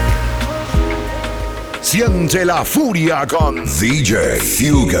 Siente la furia con DJ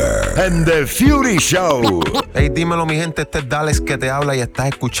Fugger and the Fury Show. Hey, dímelo mi gente, este es Dales que te habla y estás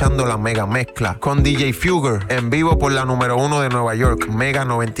escuchando la Mega Mezcla con DJ Fugger en vivo por la número 1 de Nueva York, Mega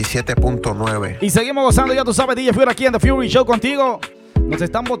 97.9. Y seguimos gozando, ya tú sabes, DJ Fury aquí en The Fury Show contigo. Nos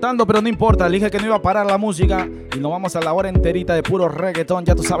están votando, pero no importa. Le dije que no iba a parar la música y nos vamos a la hora enterita de puro reggaetón.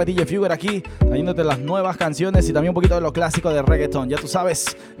 Ya tú sabes, DJ Fugger aquí, trayéndote las nuevas canciones y también un poquito de los clásicos de reggaetón. Ya tú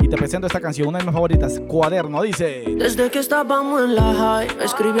sabes. Y te presento esta canción, una de mis favoritas, Cuaderno, dice. Desde que estábamos en la high,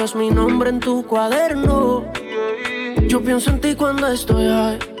 escribías mi nombre en tu cuaderno. Yo pienso en ti cuando estoy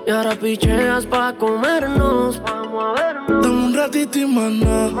high y ahora picheas pa' comernos. Vamos a vernos. Dame un ratito y más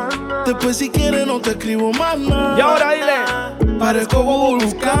nada. Después si quieres no te escribo más nada. Y ahora dile. Parezco bobo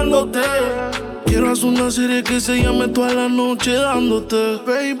buscándote. Quiero hacer una serie que se llame Toda la Noche Dándote,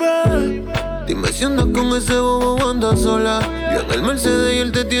 baby. Dime si andas con ese bobo o andas sola. Yo en el Mercedes y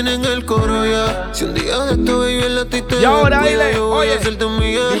él te tiene en el coro ya. Si un día de esto baby el a ti te y ahora dile, yo voy a hacerte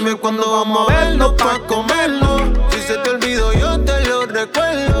amiga. Dime cuándo vamos a vernos pa' comernos. Si se te olvidó yo te lo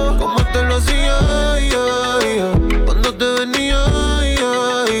recuerdo. Como te lo hacía, cuando te venía,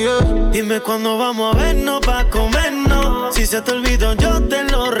 Dime cuándo vamos a vernos pa' comernos. Si se te olvidó yo te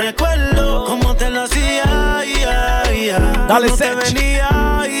lo recuerdo. Como te lo hacía, Dale, cuando te venía,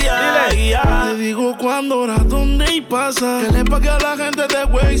 Te digo cuándo, hora, dónde y pasa. Que le pague a la gente de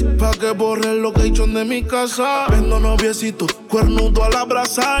Waze pa' que borre el location de mi casa. Vendo noviecito, cuernudo a la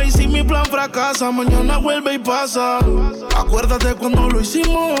brasa. Y si mi plan fracasa, mañana vuelve y pasa. Acuérdate cuando lo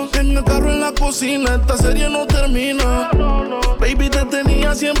hicimos en el carro, en la cocina. Esta serie no termina. Baby, te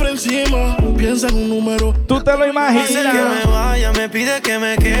tenía siempre encima. Piensa en un número. Tú te lo imaginas. Dice que me vaya, me pide que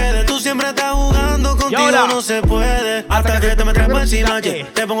me quede. Tú siempre estás jugando, contigo no se puede. Hasta que te me traes por encima,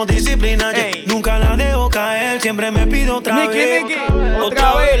 te pongo disciplina, nunca la dejo caer. Siempre me pido otra vez.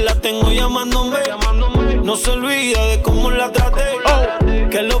 Otra vez la tengo llamándome. No se olvida de cómo la traté.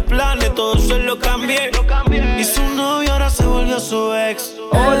 Que los planes todos se los cambié. Y su novio ahora se volvió su ex.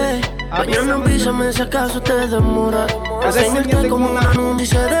 Mañana avísame si acaso te demora. Enseñarte como una nube y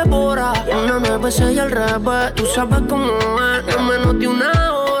se devora. Una nueva y al revés. Tú sabes cómo es, en menos de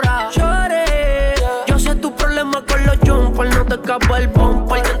una hora. Lloré. Yo sé tu problema con los jumpers. No te escapa el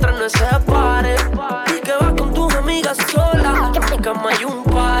bumper mientras no se pare. Y que vas con tus amigas solas. cama hay un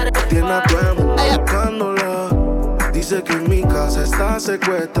par. Tiene a todo el mundo buscándola. Dice que en mi casa está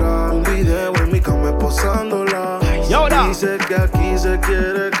secuestrada. Un video en mi cama posándola. Y ahora dice que aquí se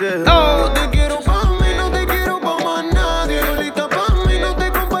quiere quedar. No te quiero pa' mí, no te quiero pa' más nadie. Lolita pa' mí, no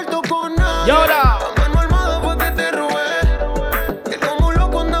te comparto con nadie. Y ahora la mano armada fue que te robé. Que como un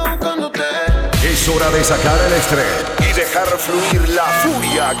loco anda buscándote. Es hora de sacar el estrés y dejar fluir la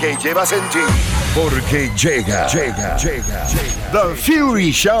furia que llevas en ti. Porque llega The Fury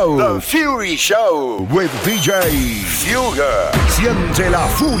Show. The Fury Show with DJ Fugger. Siente la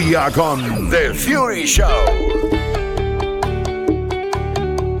furia con The Fury Show.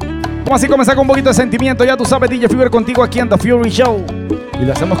 Vamos así comenzar con un poquito de sentimiento. Ya tú sabes, DJ Fugger contigo aquí en The Fury Show. Y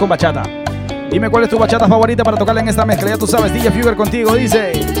lo hacemos con bachata. Dime cuál es tu bachata favorita para tocarla en esta mezcla. Ya tú sabes, DJ Fugger contigo.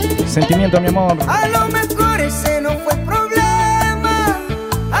 Dice, sentimiento, mi amor. A lo mejor ese no fue el problema.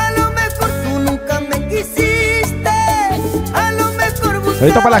 A lo mejor tú nunca me quisiste. A lo mejor buscabas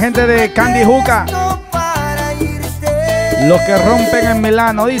Ahorita para la gente de Candy Juca. para irte. Los que rompen en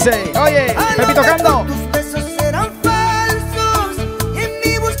Milano. Dice, oye, Pepi tocando. Tus besos eran falsos y en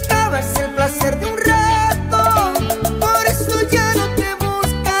mí buscabas el placer de un rato. Por eso ya no te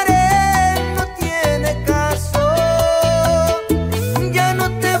buscaré, no tiene caso. Ya no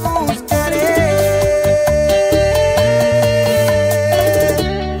te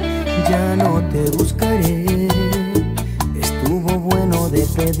buscaré. Ya no te buscaré. Estuvo bueno de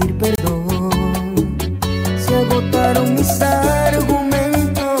pedir perdón. Se agotaron mis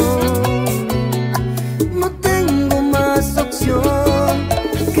argumentos. No tengo más opción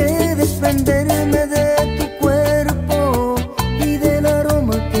que desprenderme de tu cuerpo y del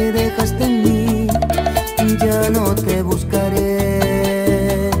aroma que dejaste en mí. Ya no te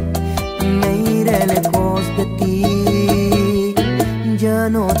buscaré, me iré lejos de ti. Ya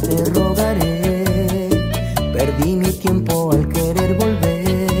no te rogaré, perdí mi tiempo al querer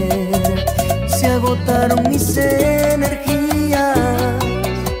volver. Se agotaron mis energías.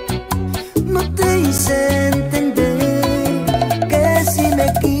 No te hice entender que si me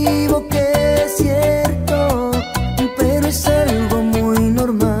equivoqué es cierto, pero es algo muy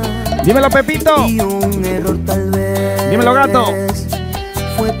normal. Dímelo, Pepito. Y un error tal vez. Dímelo, gato.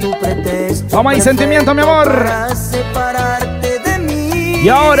 Fue tu pretexto. Vamos ahí, sentimiento, mi amor. Para separarte de mí. Y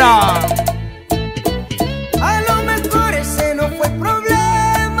ahora A lo mejor ese no fue el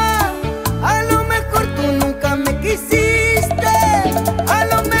problema. A lo mejor tú nunca me quisiste. A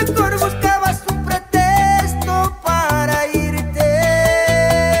lo mejor buscabas un pretexto para irte.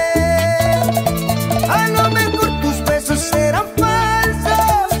 A lo mejor tus besos eran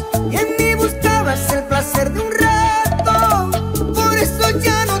falsos y en mí buscabas el placer de un rato. Por eso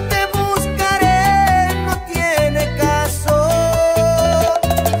ya no te buscaré, no tiene caso.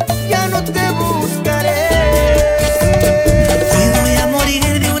 Ya no te buscaré. Hoy voy a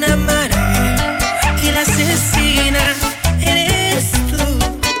morir de una manera y la asesina eres tú.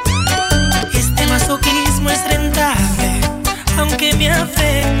 Este masoquismo es rentable, aunque me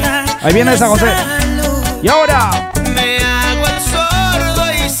afecta. ahí viene esa, José. Y ahora Me hago el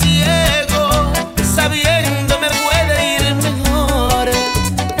sordo y ciego, sabiendo me puede ir mejor.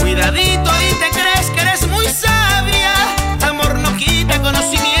 Cuidadito y te crees que eres muy sabia. Amor no quita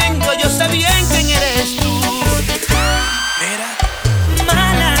conocimiento, yo sé bien quién eres tú.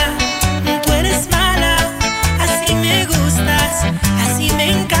 Mala, tú eres mala, así me gustas, así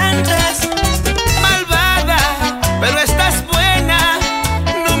me encantas. Malvada, pero estás buena,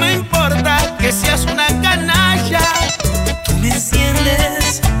 no me importa que seas una canalla. Tú me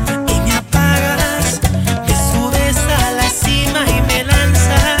enciendes y me apagas, me subes a la cima y me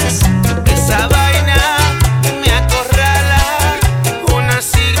lanzas. Esa vaina me acorrala, una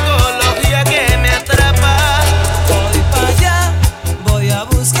psicología que me atrapa. Voy para allá, voy a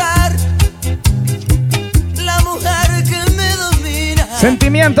buscar la mujer que me domina.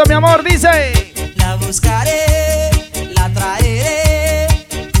 sentimiento, mi amor. Dice, La buscaré, la traeré,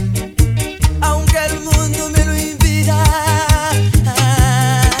 aunque el mundo me lo impida.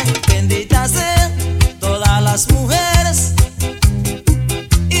 Benditas sean todas las mujeres,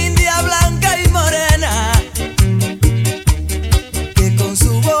 india, blanca y morena, que con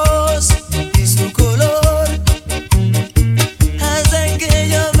su voz y su color hacen que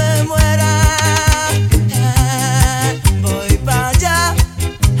yo me muera. Voy para allá,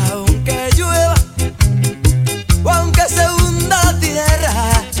 aunque llueva o aunque se hunda la tierra.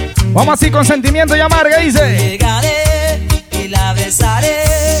 vamos así con sentimiento y amarga. Dice, Llegaré y la besaré,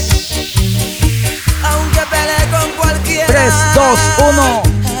 aunque pelee con cualquiera. 3, 2, 1.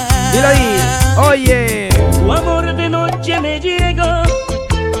 Dile ahí, oye. Tu amor de noche me llegó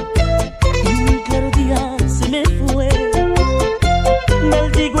y un claro día se me fue.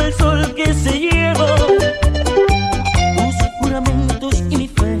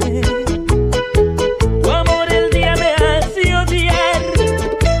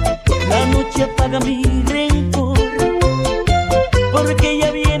 paga mi rencor, porque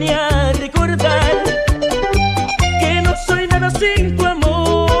ella viene a recordar que no soy nada sin tu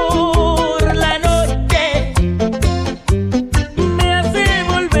amor. La noche me hace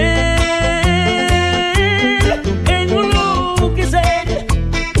volver, enloquecer.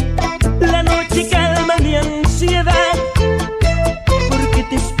 La noche calma mi ansiedad, porque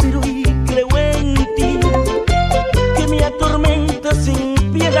te espero y creo en ti, que me atormenta sin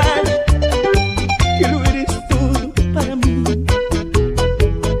piedad, que lo eres todo para mí.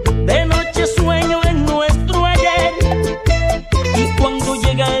 De noche sueño en nuestro ayer, y cuando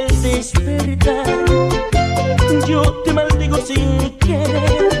llega el despertar, yo te maldigo sin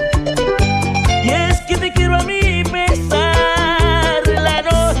querer. Y es que te quiero a mi pesar. La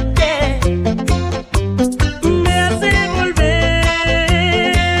noche me hace volver,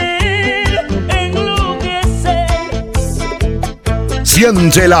 enloquecer.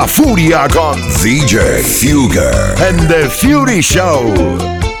 Siente la furia con DJ Fugger en The Fury Show.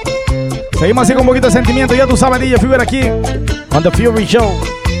 Seguimos así con un poquito de sentimiento. Ya tú sabes, DJ Fugger aquí con The Fury Show.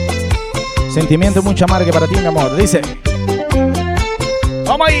 Sentimiento y mucha amarga para ti, mi amor. Dice: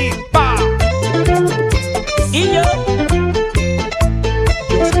 vamos ahí, pa. Y yo,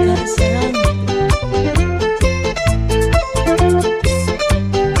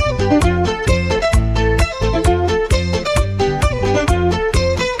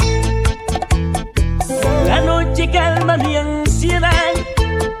 la noche calma mi ansiedad,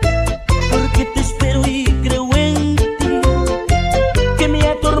 porque te espero y creo en ti, que me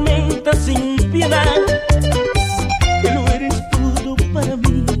atormenta sin piedad, que lo eres todo para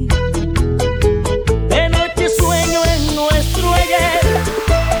mí. De noche sueño en nuestro ayer,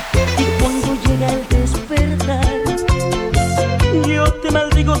 y cuando llega el despertar, yo te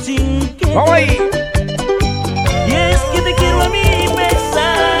maldigo sin querer. Vamos ahí. Y es que te quiero a mi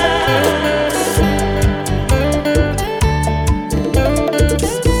pesar.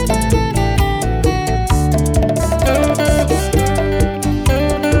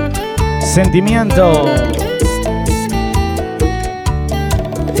 Sentimiento.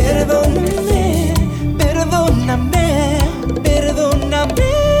 Perdóname, perdóname, perdóname.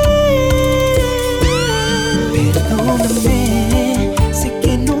 Perdóname, sé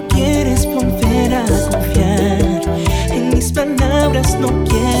que no quieres volver a confiar. En mis palabras no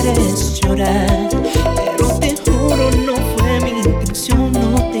quieres llorar, pero te juro no fue mi intención,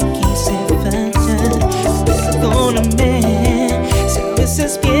 no te quise fallar. Perdóname, si a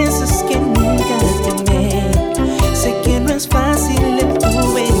veces piensas que nunca te amé. Sé que no es fácil el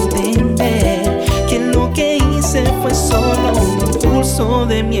tú entender que lo que hice fue solo un impulso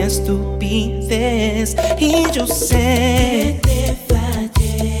de mi estupidez. Y yo sé que te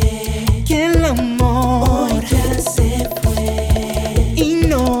fallé, que el amor ya se fue, y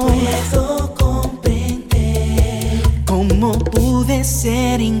no puedo comprender cómo pude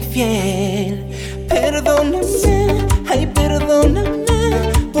ser infiel. Perdóname, ay perdóname,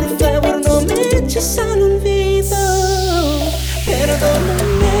 por favor no me eches al olvido.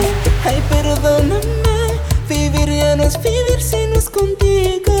 Perdóname, ay perdóname, vivir ya no es vivir si no es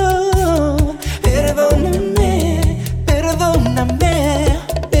contigo. Perdóname, perdóname,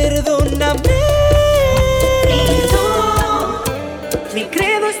 perdóname. Mi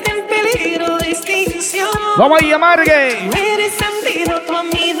credo está en peligro de extinción. Vamos ahí, amargue. Eres antídoto a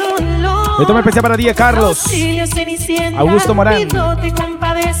mi dolor. Esto me especial para DJ Carlos, Auxilio, Cenicienta, Augusto Morán. pido te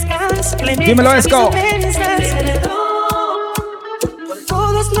compadezcas, clemencia Dímelo, a mis Esco. ofensas. Por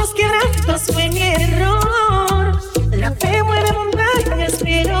todos los quebrantos fue mi error. La fe mueve montañas,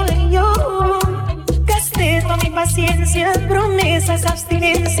 pero yo gasté toda mi paciencia, promesas,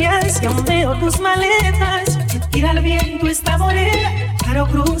 abstinencias. Y aún veo tus maletas, tira al viento esta morena. Caro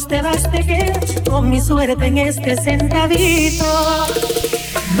cruz te vas, te quedas con mi suerte en este centavito.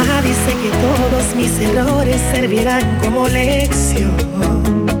 Ma dice que todos mis errores servirán como lección.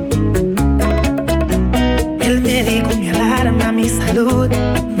 El médico me alarma, mi salud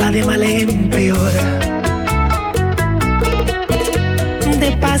va de mal en peor.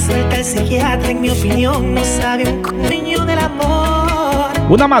 De paso el tal psiquiatra, en mi opinión, no sabe un coño del amor.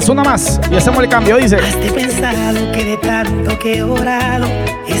 Una más y hacemos el cambio, dice. Has de pensado que de tanto que he orado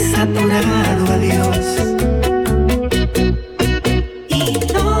he saturado a Dios. Y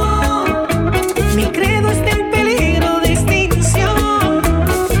no, mi credo está en peligro de extinción.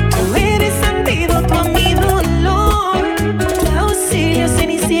 Tú eres antídoto a mi dolor. Auxilio,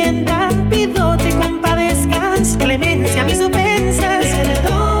 Cenicienta, pido te compadezcas, clemencia a mis ofensas.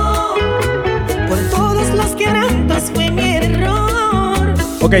 Perdón por todos los quebrantos, fue mi error.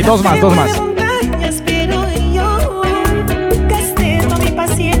 Ok, dos más. Pero yo gasté toda mi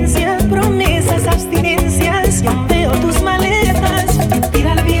paciencia, promesas,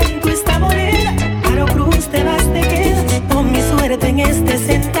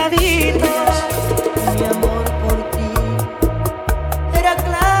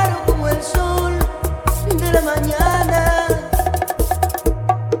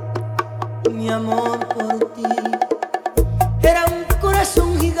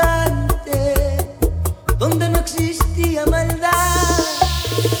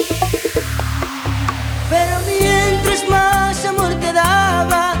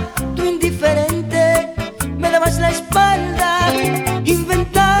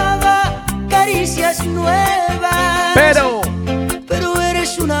 nuevas. Pero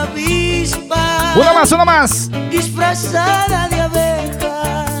eres una avispa. Una más. Disfrazada de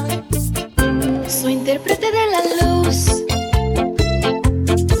abeja. Soy intérprete de la luz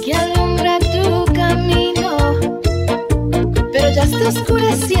que alumbra tu camino, pero ya está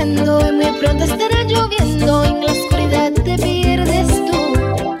oscureciendo y muy pronto estará lloviendo. En la oscuridad te pierdes tú.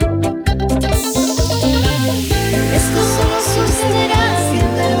 Esto solo sucederá si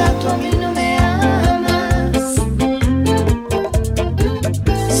en verdad tú a mí no me amas.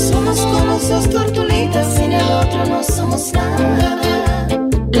 Somos como dos tortulitas, sin el otro no somos nada.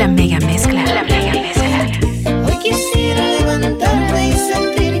 La mega mezcla, la mega mezcla. Hoy quisiera levantarme y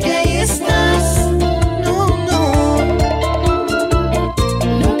sentir que ahí estás. No, no.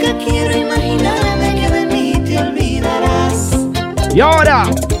 Nunca quiero imaginarme que de mí te olvidarás. Y ahora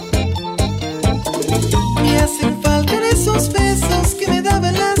Me hacen falta esos besos que me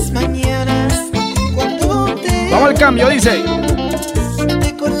daban las mañanas. Cuando te vamos al cambio, dice.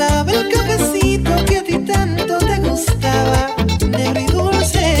 te colaba el cafecito que a ti tanto te gustaba, negro y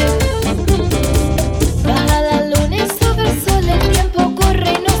dulce. Baja la luna y sube el sol, el tiempo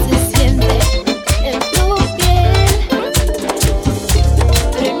corre y no se siente en tu piel.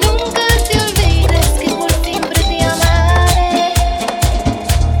 Pero nunca te olvides que por siempre te amaré.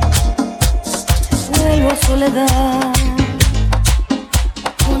 Vuelvo a soledad,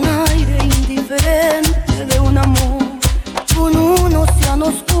 con aire indiferente de un amor, con un océano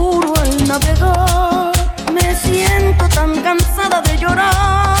oscuro al navegar. Me siento tan cansada de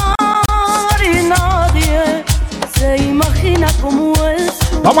llorar y nadie se imagina cómo es.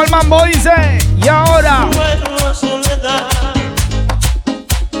 Vamos al mambo, dice. Y ahora Vuelvo a soledad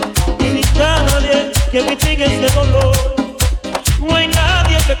y nadie que mitigue este dolor. No hay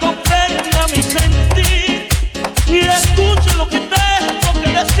nadie que comprenda mi sentir y escuche lo que tengo que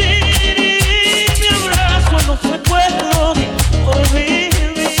decir. Y mi abrazo en los recuerdos por vivir.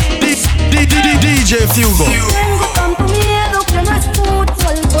 DJ Fugo. Tengo tanto miedo que no escucho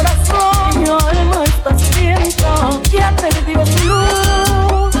el corazón. Mi alma está sedienta, ya perdió su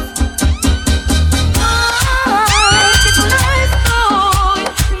luz. Ay, que no estoy.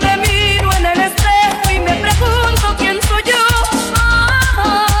 Me miro en el espejo y me pregunto quién soy yo.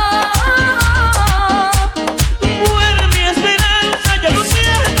 Muere mi esperanza, ya no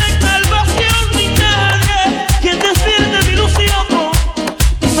tiene salvación ni nadie quien despierte mi ilusión.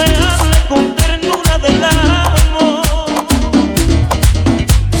 Me hable con ternura del amor.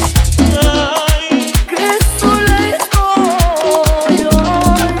 Ay, Que sola estoy.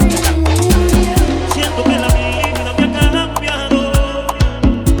 siento que la vida me ha cambiado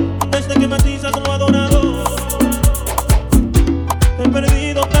desde que me atizas como adorador. He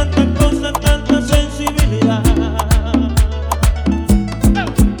perdido tantas cosas, tanta sensibilidad.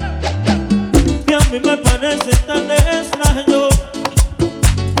 Y a mí me parece tan extraño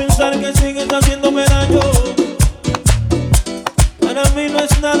pensar que sigues haciéndome daño. Para mí no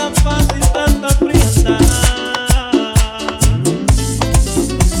es nada fácil tanta frialdad.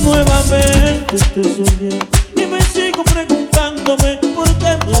 Nuevamente te soñé y me sigo preguntándome por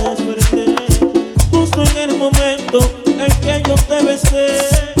qué me desperté justo en el momento en que yo te besé.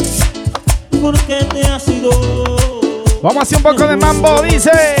 ¿Por qué te has ido? vamos a hacer un poco de mambo,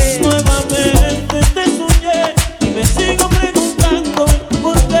 dice. Nuevamente te soñé y me sigo preguntando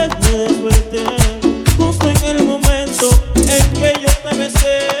por qué me desperté justo en el momento en que yo te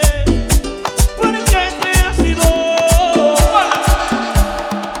besé. ¿Por qué te has ido?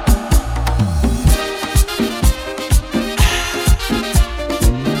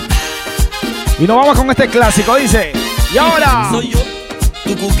 Y nos vamos con este clásico, dice. Y ahora Soy yo,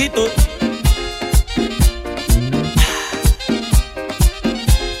 tu cuquito.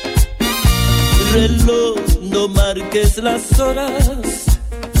 Reloj, no marques las horas,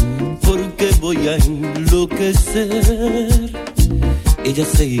 porque voy a enloquecer. Ella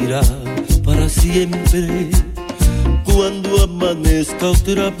se irá para siempre cuando amanezca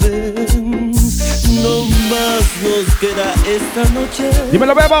otra vez. No más nos queda esta noche.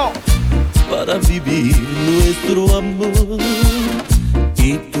 Dímelo, Bebo. Para vivir nuestro amor.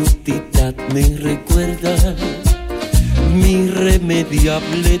 Y tu tita me recuerda mi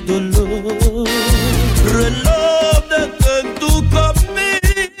irremediable dolor. Reloj, detén tu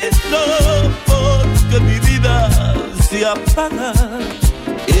camino, porque mi vida se apaga.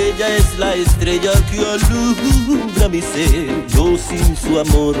 Ella es la estrella que alumbra mi ser. Yo sin su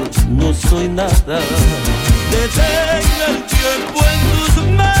amor no soy nada. Detén el tiempo en tus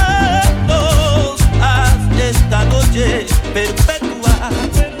manos. Haz esta noche perpetua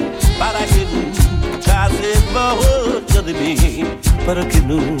para que nunca se vaya de mí, para que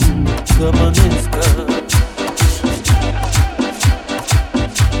nunca amanezca.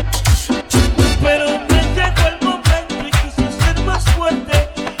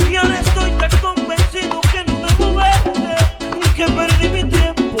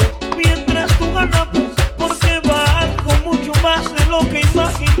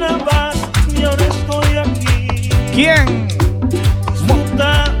 ¿Quién?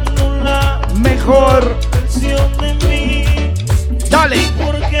 Montando la Mejor versión de mí. Dale.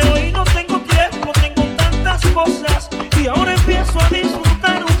 Porque hoy no tengo tiempo, tengo tantas cosas. Y ahora empiezo a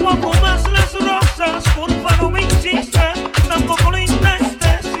disfrutar un poco más las rosas. Porfa, no me insistas, tampoco lo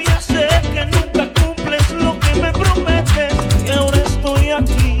intentes. Ya sé que nunca cumples lo que me prometes. Y ahora estoy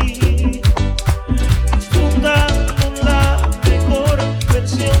aquí, disfrutando la mejor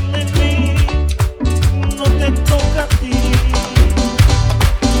versión de mí. No te toca a ti.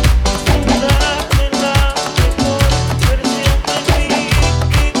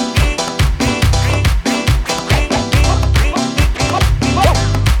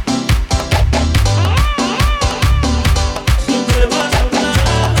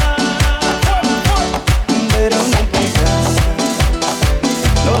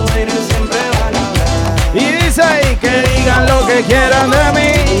 Que quieran de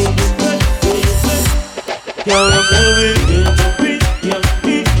mí. Que hablan de mí, y a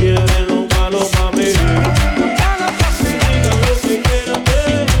mí quieren lo malo, mami. Digan lo que quieran de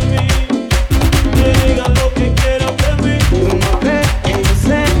mí, que digan lo que quieran de mí. Tú no crees que yo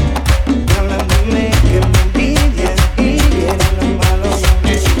sé, que hablan de mí, que me envidian y quieren lo malo,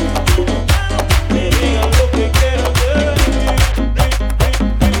 mami. Que digan lo que quieran de mí.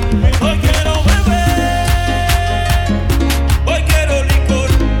 Hoy quiero beber. Hoy quiero licor,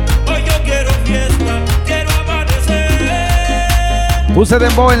 hoy yo quiero fiesta, quiero amanecer. Puse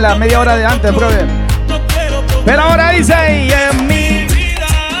dembow en la media hora de antes, brother. Pero ahora dice, y en mi vida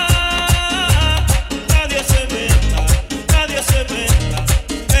nadie se meta, nadie se meta.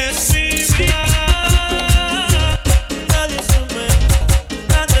 Es mi vida, nadie se meta,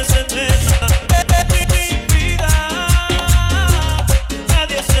 nadie se meta. Es mi vida,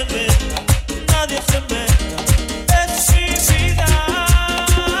 nadie se meta, nadie se meta. Es mi vida,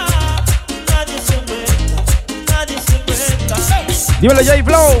 nadie se meta, nadie se meta. dímelo, J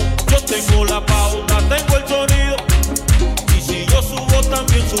Flow. Yo tengo la pauta, tengo el sonido. Y si yo subo,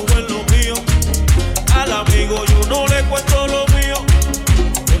 también subo en lo mío. Al amigo yo no le cuento lo mío,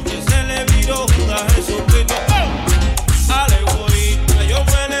 porque se le viró Judas Jesucristo. Al egoísta yo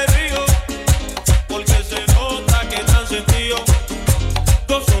me le río, porque se nota que están sentidos.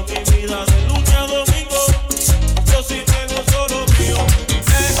 Gozo mi vida de lunes a domingo, yo sí tengo solo mío.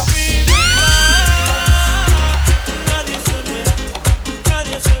 Es mi vida, nadie se mete,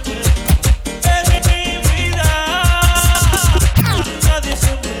 nadie se mete. Es mi vida, nadie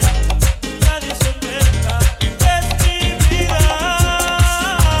se mete, nadie se meta. Es mi vida,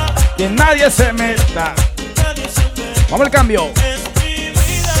 Que nadie se meta. nadie se mete. Vamos al cambio. Es mi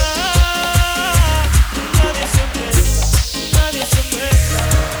vida, nadie se mete, nadie se meta.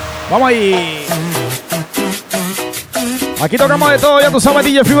 Vamos ahí. Aquí tocamos de todo, ya tú sabes,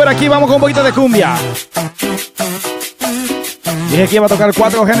 DJ Fever. Aquí vamos con un poquito de cumbia. Dije que iba a tocar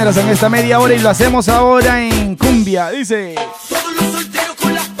 4 géneros en esta media hora y lo hacemos ahora en cumbia. Dice. Todos los solteros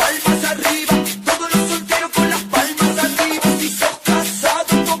con las palmas arriba, todos los solteros con las palmas arriba. Si sos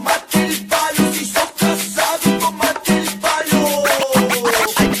casado, tomate el palo. Si sos casado, tomate el palo.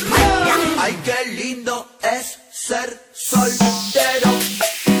 Ay, qué lindo es ser soltero.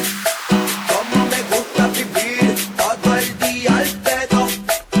 Cómo me gusta vivir todo el día al pedo.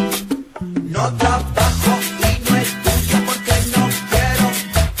 No trabajo y no estudio porque no quiero.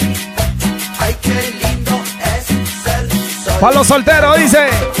 Ay, qué lindo es ser soltero. Para los solteros, dice.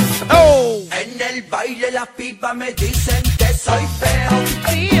 Oh. En el baile las pipas me dicen que soy feo.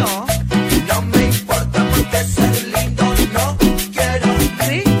 Tío. No me importa porque ser lindo no quiero.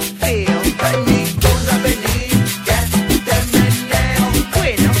 Sí, tío. Vení, turra, vení, que te meneo.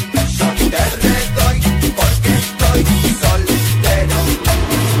 Bueno. Yo te redoy porque estoy soltero.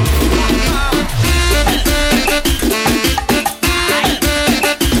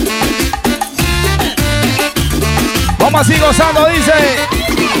 Vamos así gozando, dice.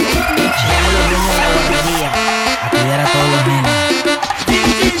 A cuidar a todos los nenes.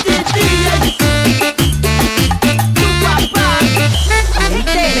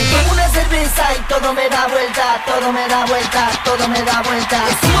 Me tomo una cerveza y todo me da vuelta, todo me da vuelta, todo me da vuelta.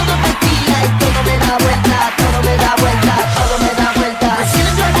 Me subo dos tequila y todo me da vuelta, todo me da vuelta, todo me da vuelta. Me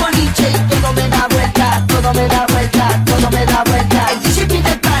siento al boliche y todo me da vuelta, todo me da vuelta, todo me da vuelta. El DJ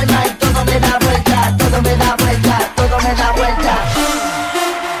pide palma y todo me da vuelta, todo me da vuelta, todo me da vuelta.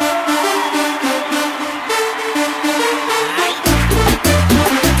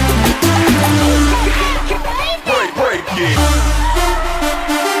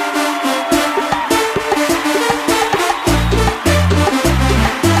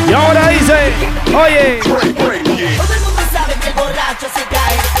 Y ahora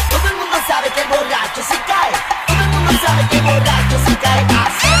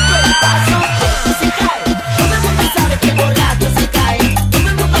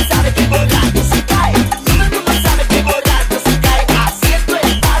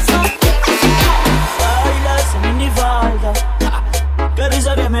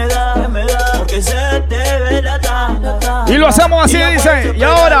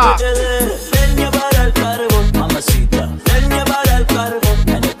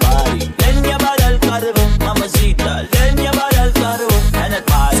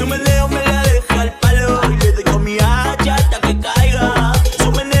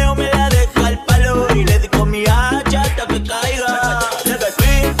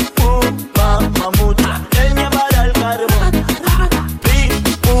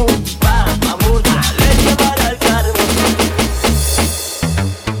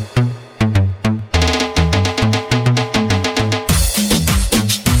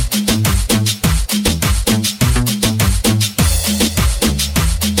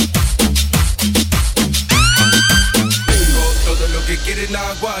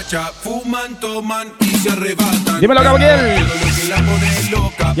toman y se arrebatan. Dímelo, Gabriel.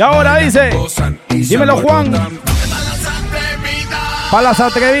 Y ahora dice, dímelo, Juan. Para las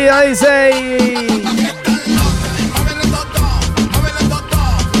atrevidas dice.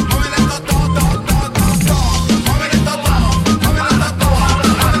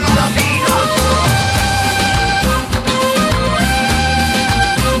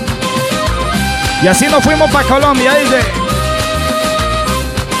 Y así nos fuimos para Colombia, dice.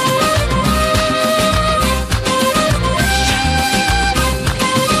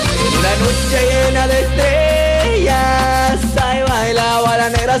 Una noche llena de estrellas, ahí bailaba la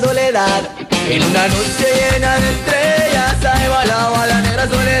negra soledad. En una noche llena de estrellas, ahí bailaba la negra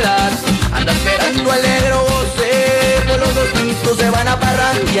soledad. Anda esperando al negro José, pues los dos juntos se van a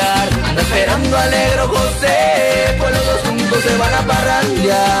parrandear. Anda esperando al negro José, pues los dos juntos se van a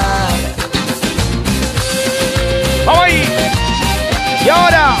parrandear. ¡Vamos ahí! Y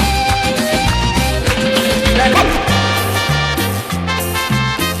ahora.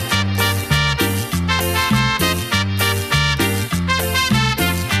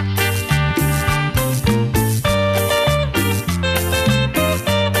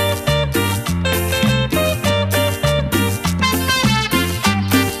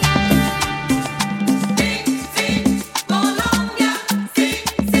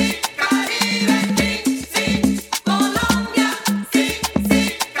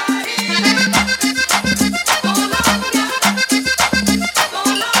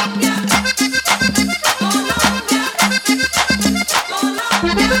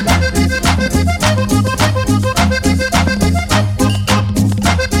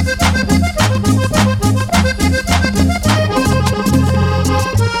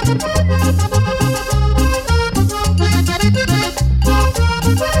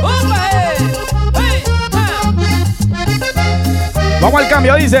 Vamos al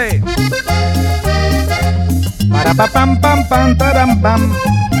cambio, dice. Para pa pam pam pam taram pam.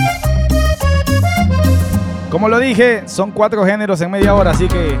 Como lo dije, son 4 géneros en media hora, así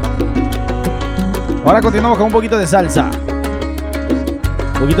que ahora continuamos con un poquito de salsa.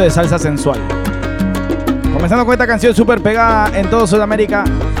 Un poquito de salsa sensual. Comenzando con esta canción súper pegada en toda Sudamérica.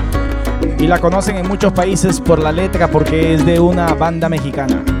 Y la conocen en muchos países por la letra, porque es de una banda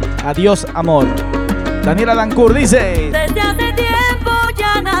mexicana. Adiós, amor. Daniela Dancourt dice. Desde hace tiempo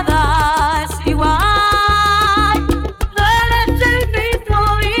ya nada es igual. No eres el mismo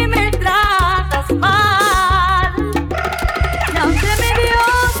y me tratas mal. Y aunque mi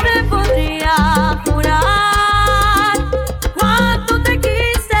Dios me podría jurar cuánto te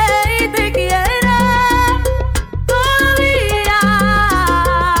quise y te quiero todavía.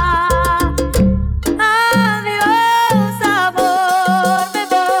 Adiós, amor, me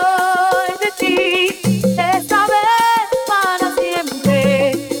voy de ti. Esta vez para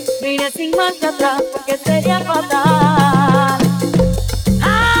siempre. Mire sin marcha atrás porque sería fatal.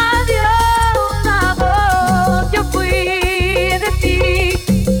 Adiós, amor, yo fui de ti,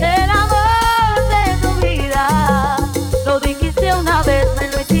 el amor de tu vida. Lo dijiste una vez, me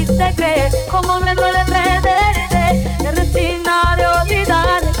lo hiciste creer. Como me duele perderte, te resigna de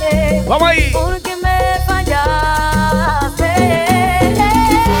olvidarte. Vamos ahí. Porque me fallaste.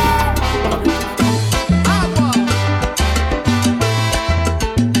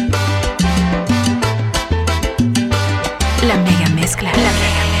 La mega mezcla. La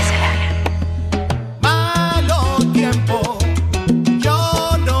mega mezcla. Malo tiempo, yo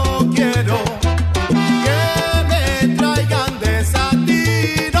no quiero que me traigan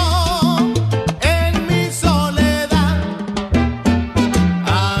desatino en mi soledad.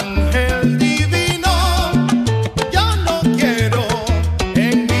 Ángel divino, yo no quiero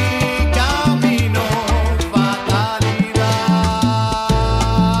en mi camino fatalidad.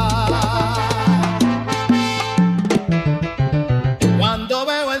 Cuando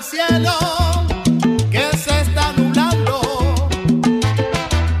veo el cielo que se está nublando,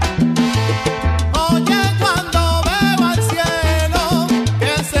 oye, cuando veo el cielo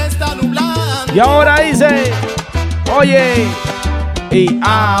que se está nublando. Y ahora dice. Oye. Y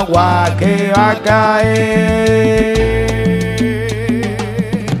agua que va a caer.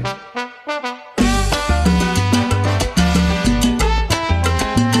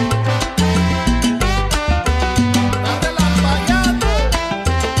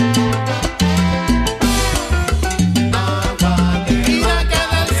 Mira que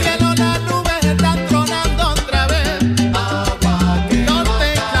del cielo las nubes están tronando otra vez. Agua que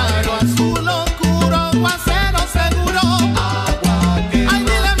norte claro, azul oscuro, aguacero seguro. Agua que ay,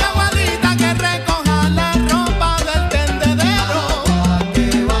 dile a mi abuelita que recoja la ropa del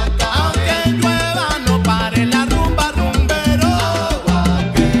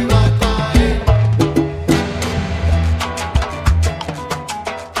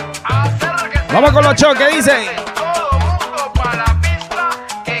Vamos con los choques, dice.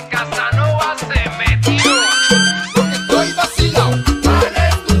 Estoy vacilado,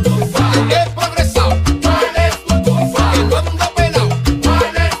 he progresado, que no ando pelado,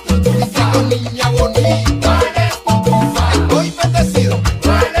 con niña bonita, estoy bendecido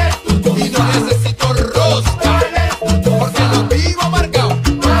y no necesito rosca, porque no vivo amargado,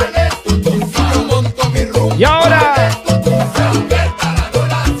 y yo monto mi rumbo. Y ahora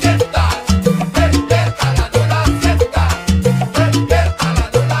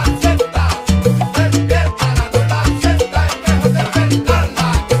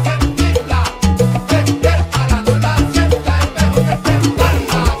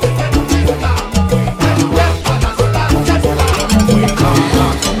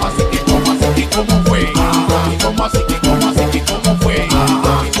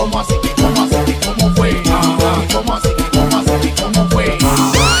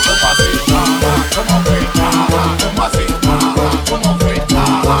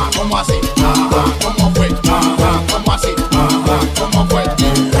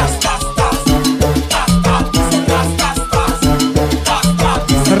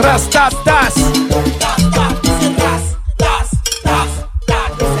rastatas.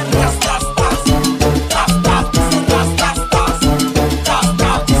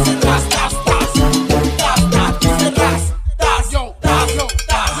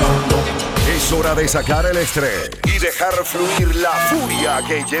 Es hora de sacar el estrés y dejar fluir la furia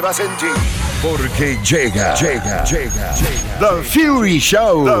que llevas en ti. Porque llega The Fury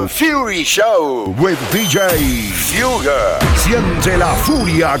Show. The Fury Show with DJ Fugger. Siente la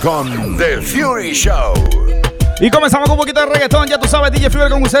furia con The Fury Show. Y comenzamos con un poquito de reggaetón. Ya tú sabes, DJ Fugger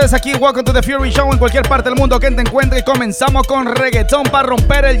con ustedes aquí en Welcome to the Fury Show en cualquier parte del mundo que te encuentre. Y comenzamos con reggaetón para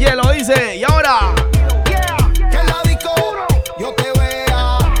romper el hielo, dice. Y ahora Que la disco yo te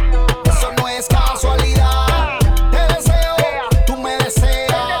vea, eso no es casualidad. Te deseo, tú me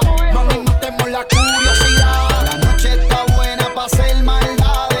deseas, mami, matemos la curiosidad. La noche está buena para hacer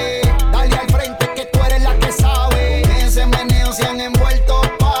maldades. Dale al frente que tú eres la que sabe. En ese meneo se han envuelto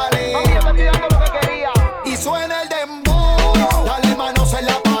pales. Mami, yo te estoy dando lo que quería. Y suena el dembow, dale manos en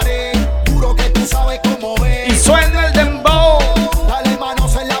la pared. Juro que tú sabes cómo es. y suena el dembow. Dale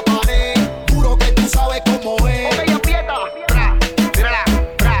manos en la pared, juro que tú sabes cómo es. Ok, aprieta. Tra, tírala,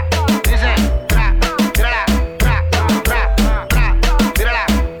 tra, dice, tra, tírala, tra, tra, tra, tírala,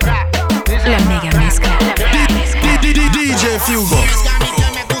 tra, dice. La mega mezcla. DJ Fugo. A mí que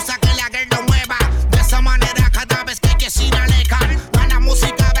me gusta que la girl lo mueva de esa manera cada vez que Yesina le can. Gana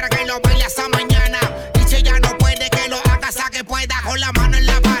música para que lo baile hasta mañana. Y si ella no puede que lo haga hasta que pueda con la mano en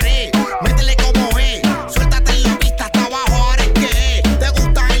la pared. Métele como es, suéltate en la pista hasta abajo, ahora es que es. Te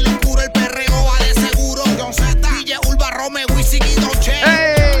gusta en lo oscuro el perreo, va de seguro. John Z, DJ Urba, Romeo, Wisin y Doche.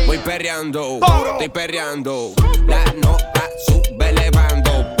 Voy perreando, estoy perreando. La nota sube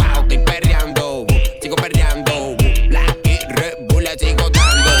elevando. Pau, estoy perreando, sigo perreando. Black y Red Bull la sigo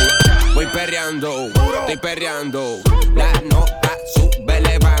dando. Voy perreando, estoy perreando. La nota sube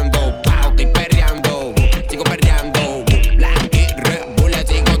elevando. Pau, estoy perreando, sigo perreando. Black y Red Bull la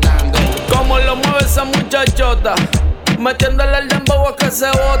sigo dando. Como lo mueve esa muchachota, metiéndole el dembow a que se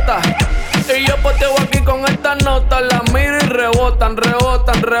bota. Y yo poteo aquí con esta nota, la miro y rebotan,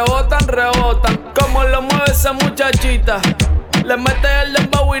 rebotan, rebotan, rebotan. Como lo mueve esa muchachita, le mete el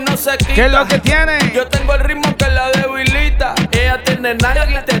dembow y no se quita. ¿Qué es lo que tiene? Yo tengo el ritmo que la debilita. Ella tiene nada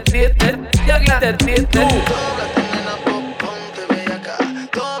y te tiete, y te tiete.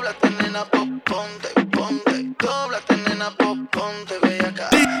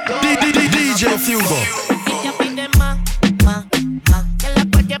 DJ Fugo. Ella pide más, que la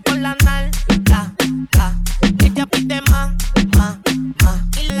cuelgue por la nalga. Ella pide más,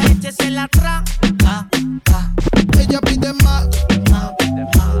 y la leche se la traga. Ella pide más,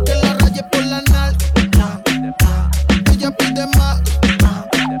 que la raye por la nalga. Ella pide más,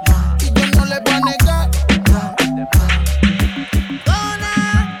 y yo no le voy a negar. Dona,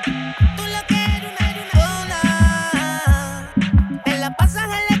 tú lo que eres una dona. Te la pasas en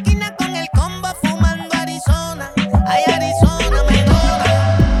la esquina con el combo fumando Arizona. Ay, Arizona me dona.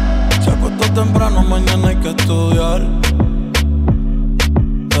 Se acostó temprano, mañana hay que estudiar.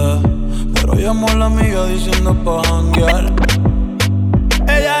 Pero llamó a la amiga diciendo pa' janguear.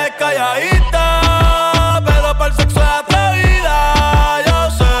 Ella es calladita, pero para el sexo es atrevida. Yo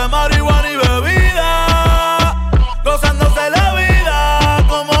sé marihuana y bebida, gozándose la vida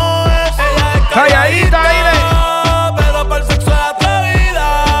como es. Ella es Calladita, pero para el sexo es atrevida.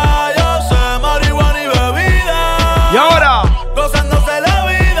 Yo sé marihuana y bebida. Y ahora gozándose la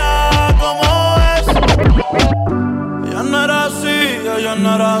vida como es. Ella no era así, ella ella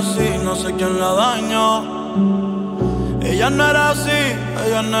no era así, no sé quién la dañó. Ella no era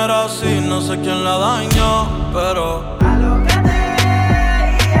así, no sé quién la dañó, pero A lo que te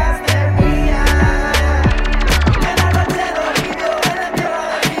veías de mía, en la noche de olvido, en el tierra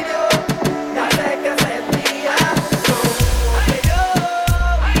del vídeo, ya sé que sentías tú, que yo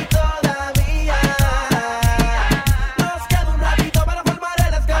vi todavía. Nos queda un ratito para formar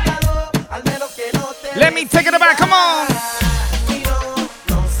el escándalo, al menos que no te. Let me take it back, come on.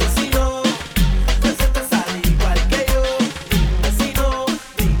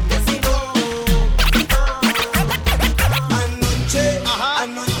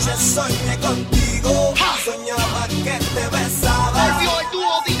 Soñé contigo, soñaba que te besaba, el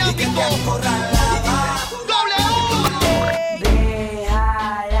dúo dinámico, y que te acorralaba.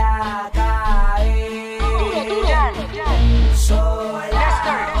 Déjala caer, sola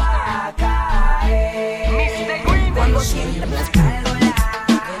va a caer. Cuando sientas las cálculas,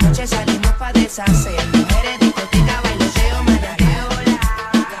 de noche salimos pa' deshacer. Mujeres, discoteca, bailoteo, manateo,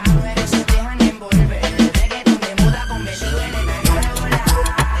 las mujeres se dejan envolver. El reggaetón de moda convertido en el agárgola.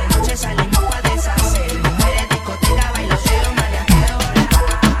 Salimos pa' deshacer. Mujeres, discoteca, bailoteo, manateo,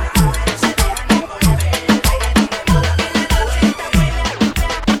 las mujeres se dejan envolver. El reggaetón de moda que la noche está buena.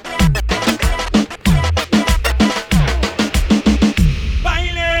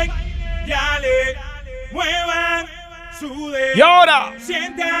 Bailen, yale, muevan, suden. Y ahora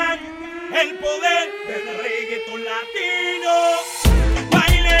sientan el poder del reggaetón latino.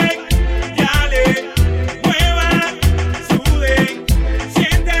 Bailen, yale, muevan, suden.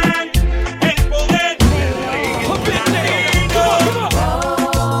 Sientan el poder del reggaetón latino.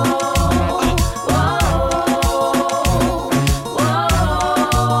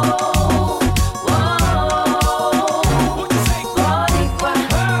 Boricua,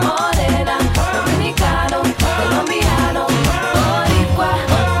 morena, dominicano, colombiano. Boricua,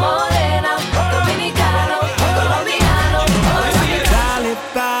 morena, dominicano, colombiano. Dale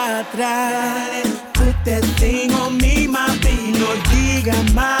para atrás, put that thing on me, mami, no diga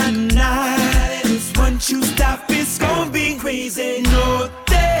más nada. 'Cause once you stop, it's gonna be crazy. No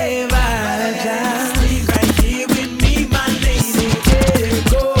te vayas, stay right here with me, my lady. Quiero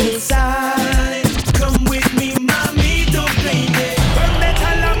gozar, come with me, mami, don't play me. ¿Dónde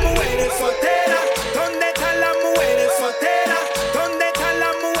están las mujeres solteras? ¿Dónde están las mujeres solteras? ¿Dónde están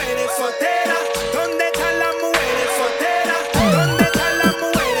las mujeres solteras? ¿Dónde están las mujeres solteras? ¿Dónde están las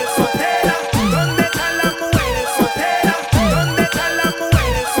mujeres solteras? ¿Dónde están las mujeres solteras? ¿Dónde están las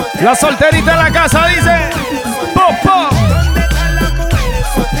mujeres solteras? la solterita en la casa dice pop, pop.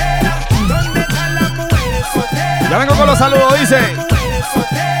 Ya vengo con los saludos, dice.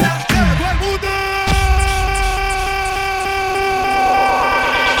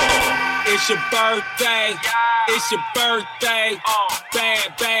 It's your birthday, it's your birthday.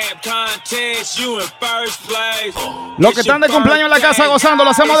 Bad, bad contest, you in first place. Los que están de cumpleaños en la casa gozando,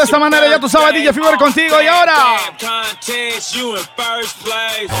 lo hacemos de esta manera. Ya tú sabes, DJ Fever contigo. Y ahora Bad contest, you in first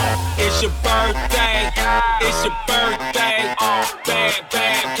place. It's your birthday, it's your birthday. Bad,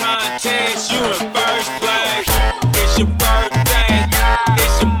 bad contest, you in first place. It's your birthday,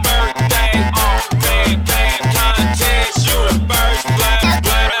 it's your birthday. Bad, bad contest, you in first place.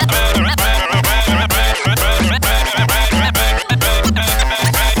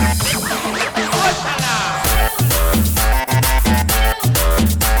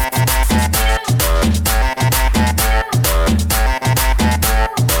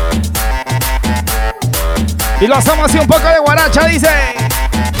 y lo hacemos así un poco de guaracha, dice.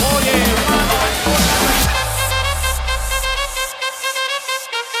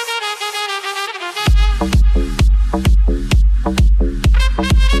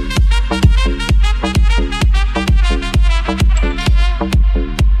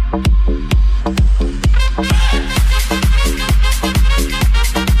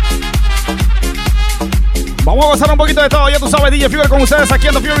 Vamos a gozar un poquito de todo, ya tú sabes, DJ Fever con ustedes aquí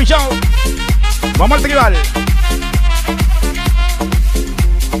en The Fury Show. Vamos al tribal.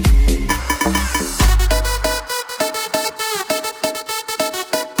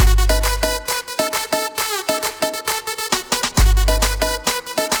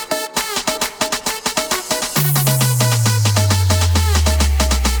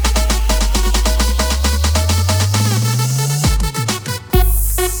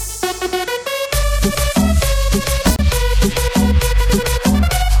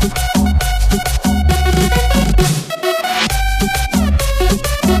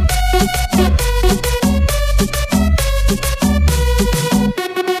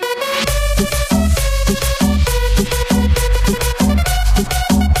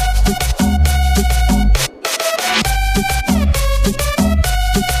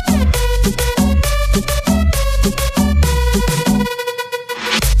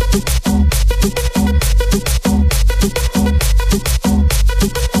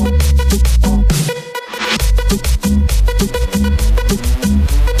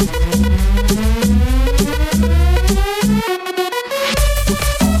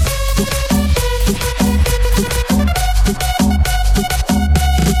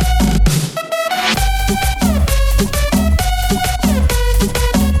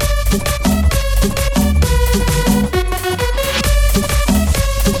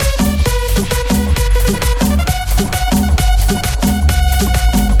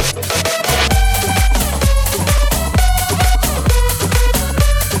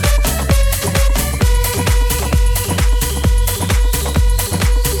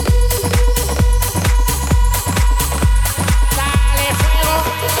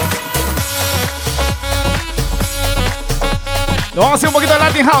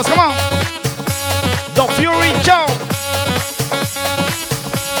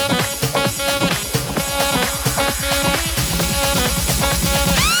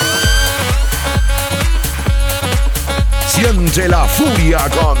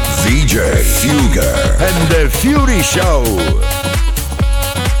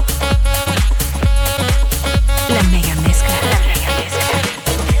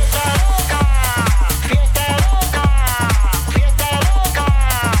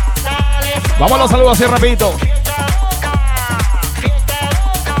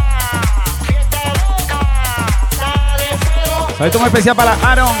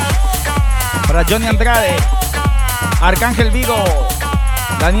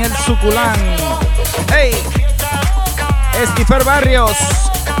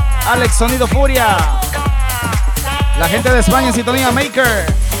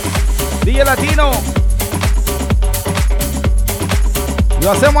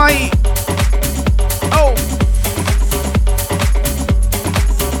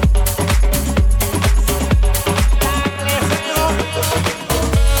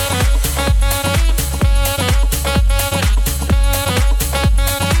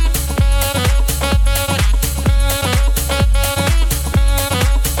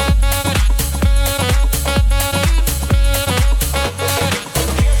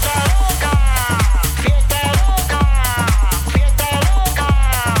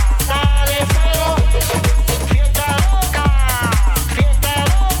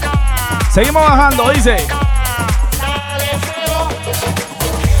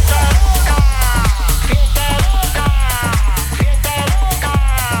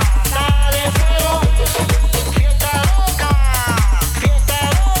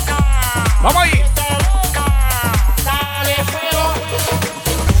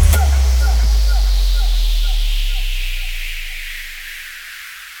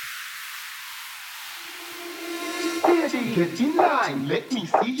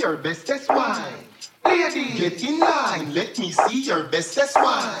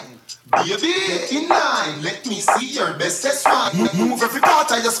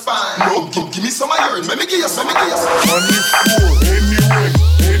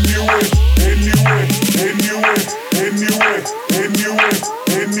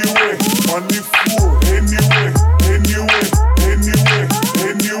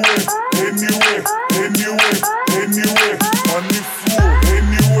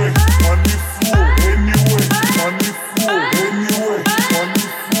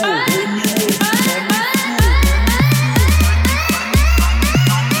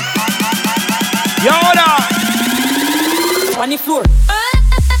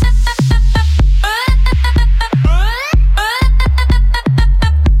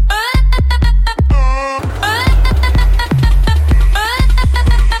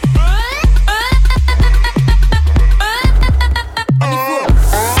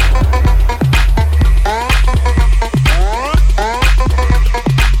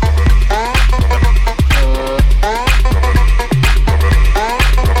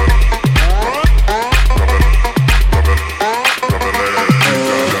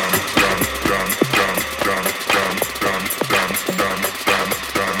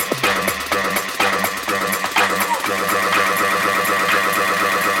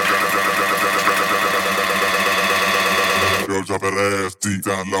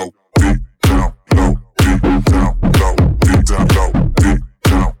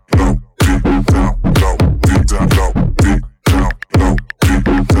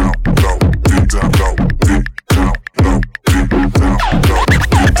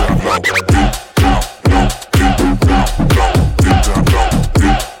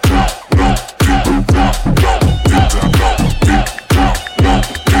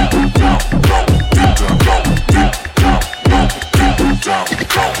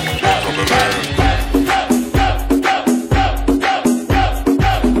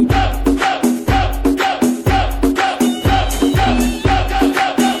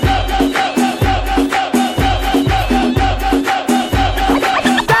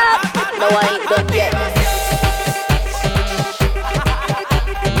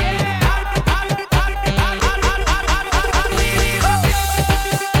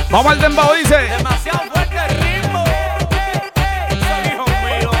 Vamos al dembow, dice. Demasiado fuerte el ritmo. Soy hijo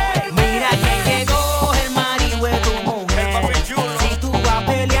mío. Mira que llegó el marido de tu mujer. Si tú vas a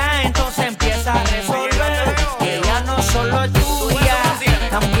pelear, entonces empieza a resolver. Que ella no solo es tuya,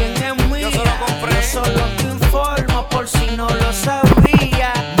 también es mía. Yo solo te informo por si no lo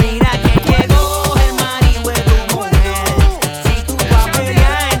sabía. Mira que llegó el marido de tu mujer. Si tú vas a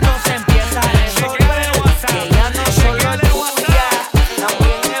pelear, entonces empieza a resolver. Que ella no solo es tuya.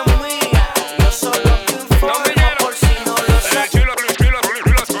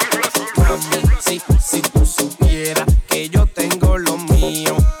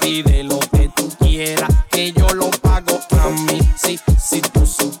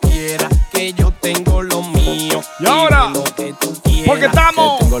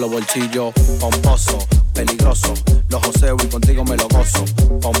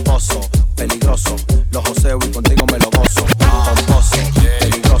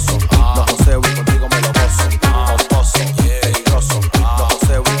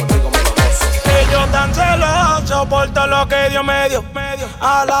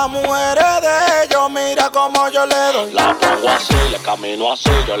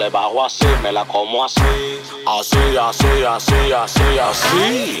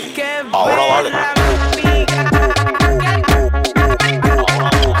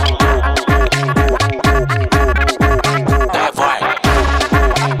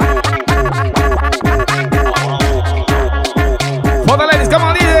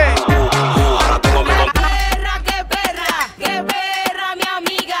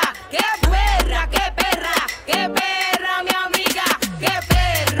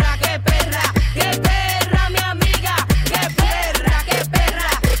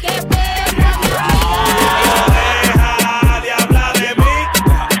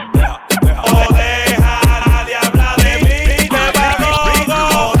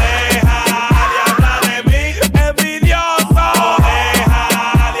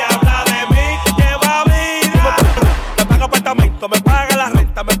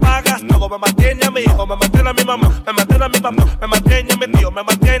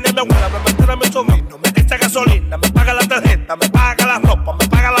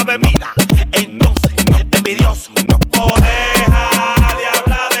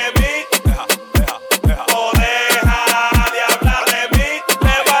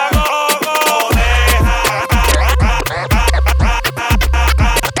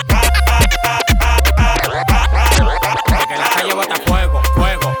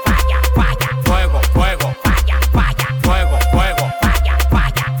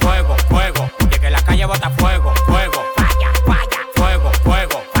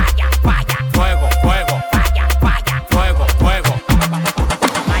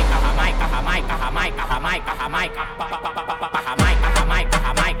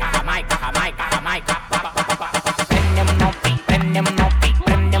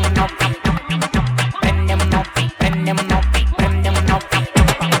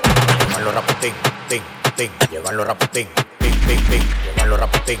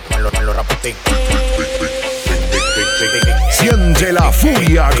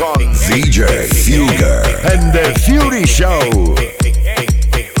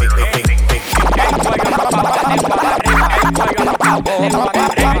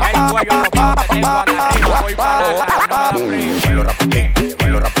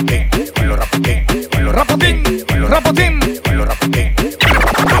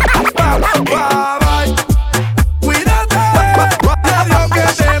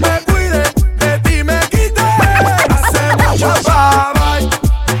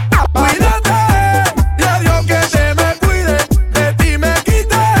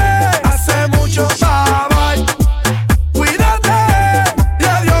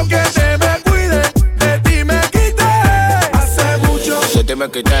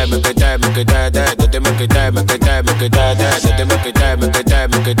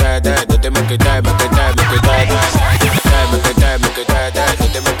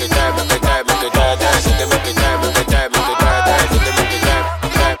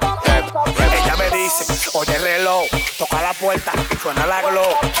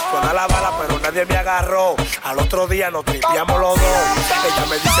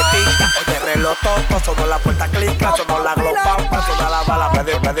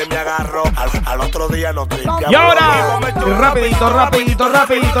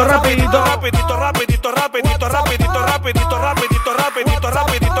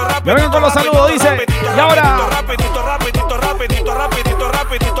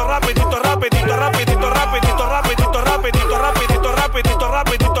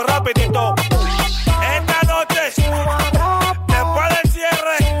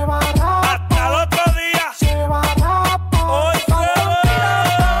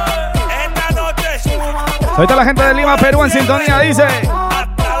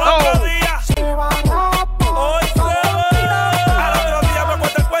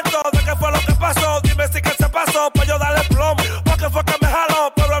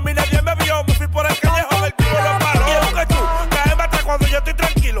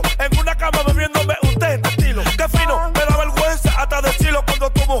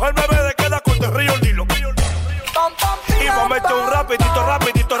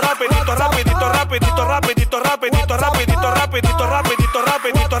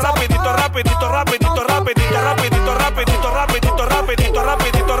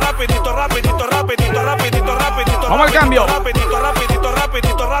 rapidito, rapidito, rapidito, rapidito, rapidito. Vamos al cambio. Rapidito, rapidito,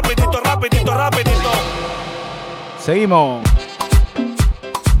 rapidito, rapidito, rapidito, rapidito. Seguimos.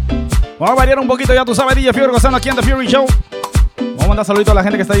 Vamos a variar un poquito, ya tú sabes, DJ Fever gozando aquí en The Fury Show. Vamos a mandar saluditos a la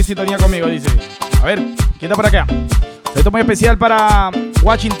gente que está en sintonía conmigo, dice. A ver, ¿quién está por acá? Esto es muy especial para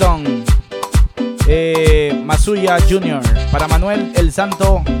Washington Masuya Jr., para Manuel El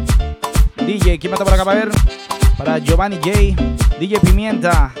Santo DJ. ¿Quién está por acá para ver? Para Giovanni J, DJ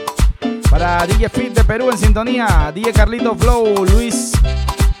Pimienta, para DJ Fit de Perú en sintonía, DJ Carlito Flow, Luis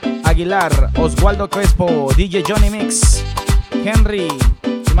Aguilar, Oswaldo Crespo, DJ Johnny Mix, Henry.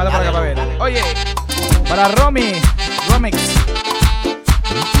 ¿Quién más está por acá para ver? Oye, para Romy Romix,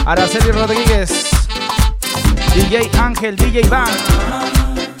 Araceli Rodríguez, DJ Ángel, DJ Van,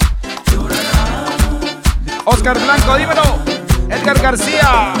 Oscar Blanco, dímelo, Edgar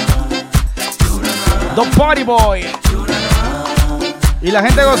García, The Party Boy. Y la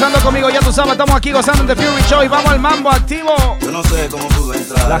gente gozando conmigo, ya tú sabes, estamos aquí gozando en The Fury Show y vamos al mambo activo. Yo no sé cómo pudo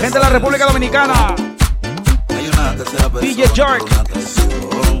entrar. La gente de la República Dominicana. Hay una tercera persona. DJ Jerk.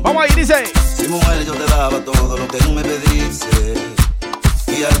 Vamos ahí, dice. Si mujer yo te daba todo lo que tú me pediste.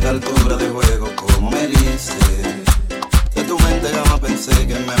 Y a esta altura de juego como me diste. De tu mente jamás pensé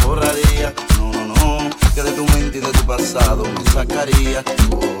que me borraría. No, no, no. Que de tu mente y de tu pasado me sacaría.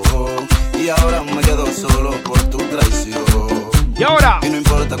 Y ahora me quedo solo por tu traición. Y ahora. Y no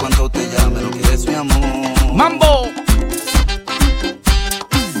importa cuánto te llame, no quieres mi amor. Mambo.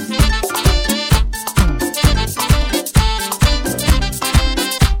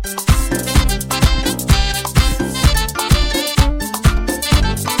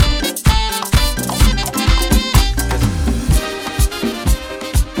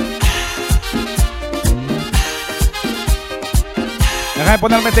 Déjame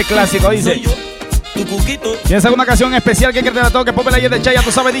ponerme este clásico, dice. ¿Tienes alguna canción especial que te la toque? Ponme la ahí de Chay, ya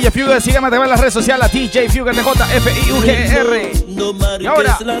tú sabes, DJ Fuger. Sígueme en las redes sociales, a DJ Fuger de JFIUGR. No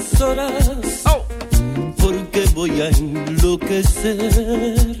marques las horas, porque voy a enloquecer.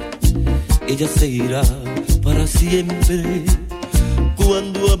 Ella se irá para siempre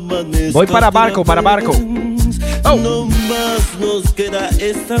cuando amanezca. Voy para barco, para barco. No más nos queda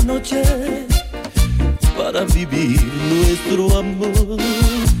esta noche para vivir nuestro amor.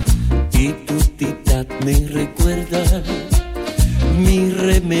 Y tu tita me recuerda mi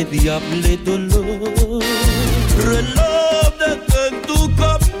irremediable dolor. Reloj en tu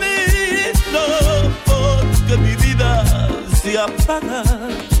camino, porque mi vida se apaga.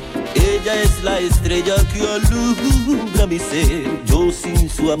 Ella es la estrella que alumbra mi ser. Yo sin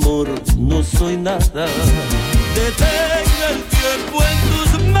su amor no soy nada. Detén el tiempo en tus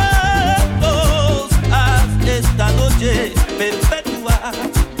manos. Haz esta noche perpetua.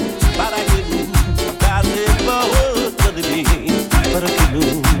 Para que nunca sepa otra de mí. Para que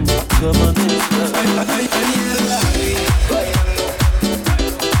nunca amanezca.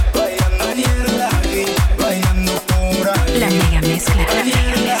 La mega mezcla.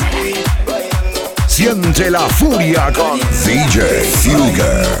 Siente la furia con DJ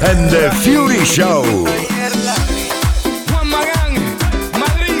Fuger en The Fury Show.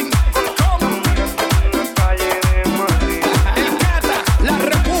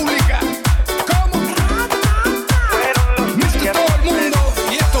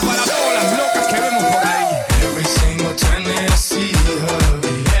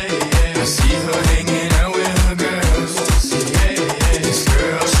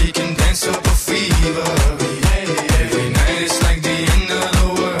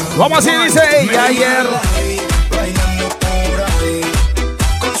 Vamos así, dice. Y ayer bailando por ahí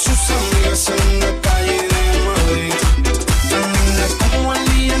con sus amigas en la calle de Madrid. Tan linda como el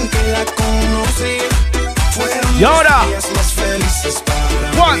día en que la conocí. Fueron y ahora. los días más felices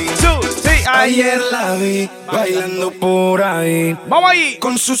para mí. 1, 2, 3. Ayer la vi bailando por ahí. Vamos ahí.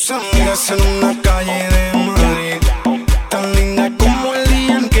 Con sus amigas en una calle de Madrid. Tan linda como el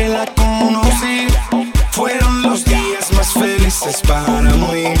día en que la conocí. Fueron los días más felices para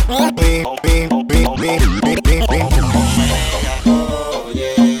mí.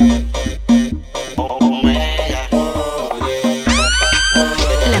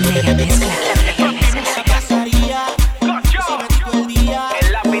 La mega mezcla.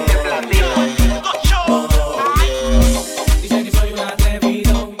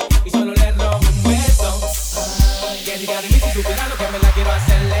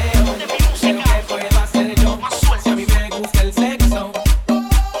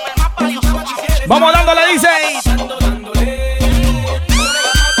 Vamos dándole, dice.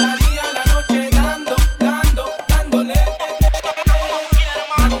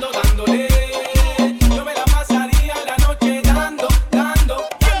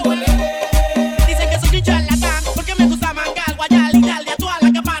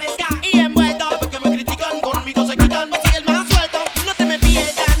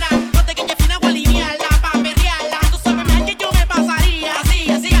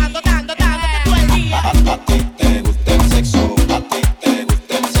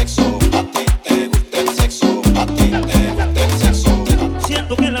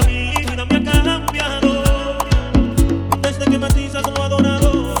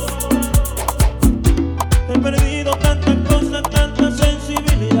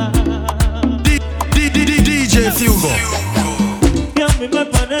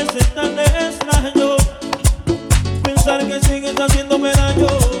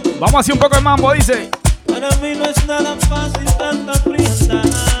 Vamos a hacer un poco de mambo, dice. Para mí no es nada fácil tanta frialdad.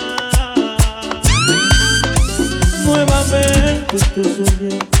 Nuevamente te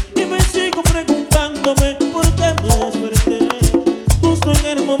soñé y me sigo preguntándome por qué me desperté justo en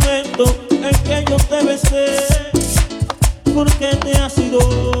el momento en que yo te besé. ¿Por qué te has ido,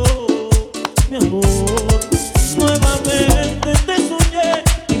 mi amor? Nuevamente te soñé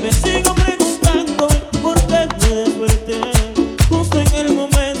y me sigo preguntando por qué me desperté justo en el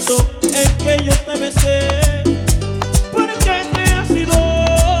momento en que yo te besé. ¿Por qué te has ido?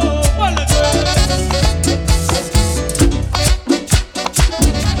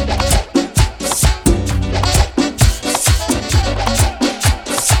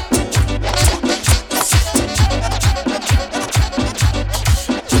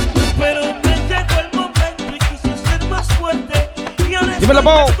 Dímelo,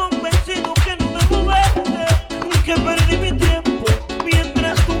 Pau. Convencido que no debo verte, que perdí mi tiempo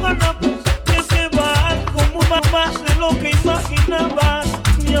mientras tú ganabas, que va como más de lo que imaginabas.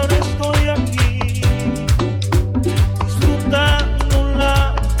 Y ahora estoy aquí disfrutando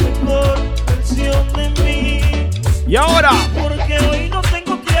la mejor versión de mí. Y ahora, porque hoy no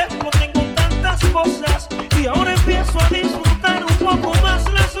tengo tiempo, tengo tantas cosas y ahora empiezo a disfrutar un poco más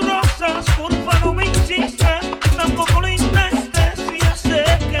las rosas. Porfa, no me insistas, tampoco lo intentes.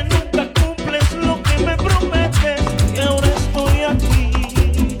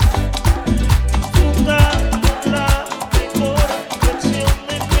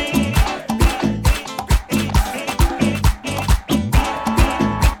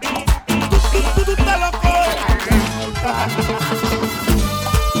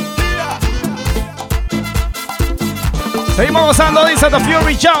 seguimos gozando, dice The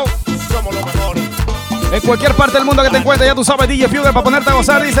Fury Show. Somos los mejores. En cualquier parte del mundo que te encuentres, ya tú sabes, DJ Fury, para ponerte a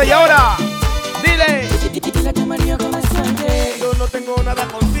gozar, dice. Y ahora, dile. Dile a tu marido que me suelte. Yo no tengo nada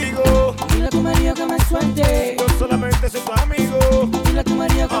contigo. Dile a tu marido que me suelte. Yo solamente soy tu amigo. Dile a tu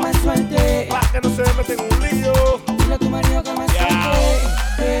marido que me suelte. Pa' que no se meta en un lío. Dile a tu marido que me suelte.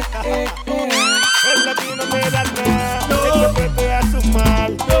 El latino me da nada. Él siempre te hace un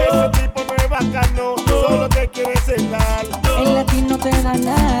mal. Ese tipo no es bacano. Solo te quiere celar. El latino te da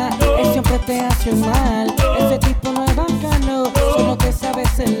nada. Él siempre te hace un mal. Ese tipo no es bacano. Solo te sabe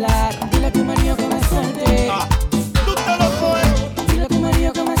celar. Dile a tu marido que me suelte. Tú te lo puedes. Dile a tu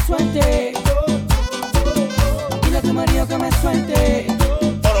marido que me suelte. Dile a tu marido que me suelte.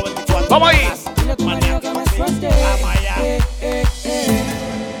 Vamos ahí. Dile a tu marido que me suelte.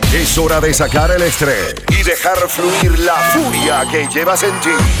 Es hora de sacar el estrés y dejar fluir la furia que llevas en ti.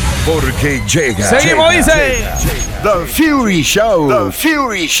 Porque llega. Seguimos, dice. The Fury Show. The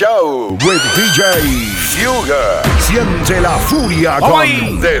Fury Show. With DJ Fuga. Siente la furia Vamos con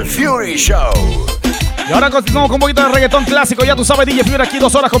ahí. The Fury Show. Y ahora continuamos con un poquito de reggaetón clásico. Ya tú sabes, DJ Fury aquí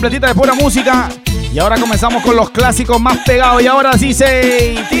 2 horas completitas de pura música. Y ahora comenzamos con los clásicos más pegados. Y ahora sí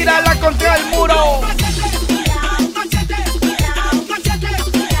se tírala contra el muro.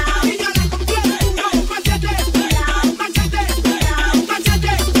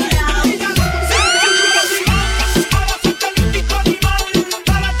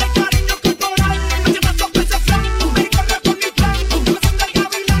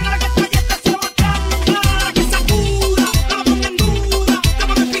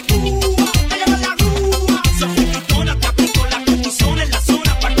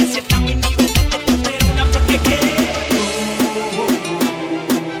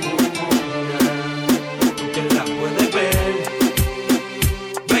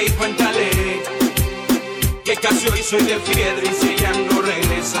 Soy de piedra y si ella no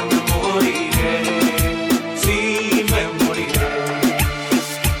regresa me moriré. Sí, me moriré.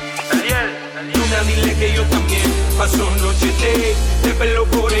 Luna, dile que yo también paso noches de pelo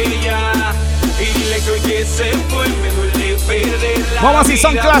por ella. Y dile que hoy que se fue me duele perderla. Vamos así,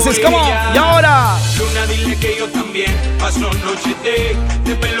 son clases, ¿cómo? Y ahora. Luna, dile que yo también paso noches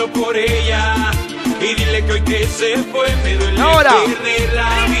de pelo por ella. Y dile que hoy que se fue me duele perder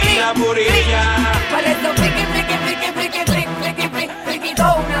la vida por ella.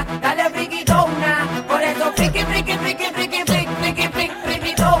 Dale friquitona, por eso friki, friki, friki, friki, friki, friki, friki,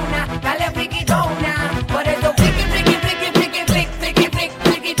 friquitona, dale friquitona, por eso friki, friki, friki, friki, friki, friki, friki,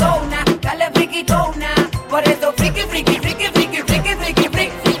 friquitona, dale friquitona, por eso friki, friki, friki, friki, friki, friki,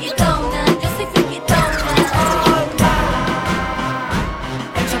 friki, friquitona, yo soy friquitona.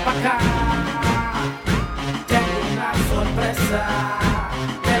 Echa pa' acá, tengo una sorpresa,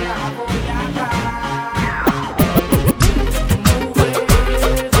 te la voy a dar.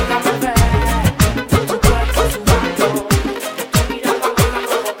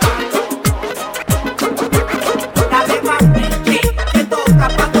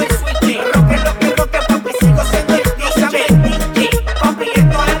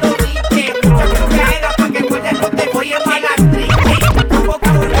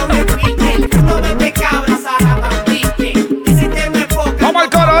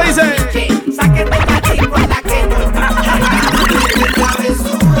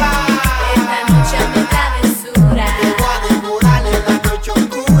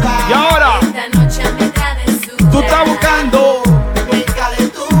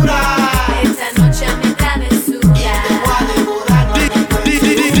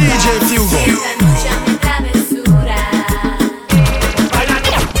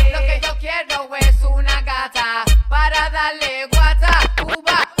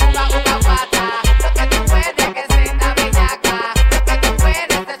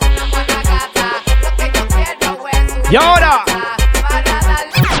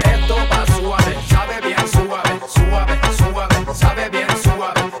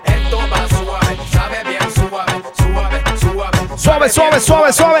 Suave, suave,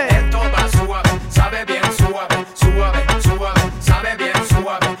 suave, suave. Esto va suave, sabe bien suave, suave, suave, sabe bien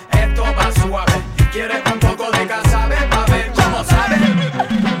suave. Esto va suave. Quieres un poco de casabe pa' ver cómo sabe.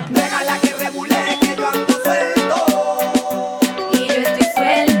 Déjala que rebule, que yo ando suelto. Y yo estoy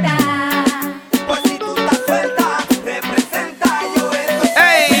suelta. Pues si tú estás suelta, representa yo estoy.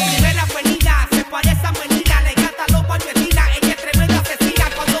 ¡Ey! Mi primera buenina se parece a buenina, le encanta los pañuelinas. Ella es tremenda asesina,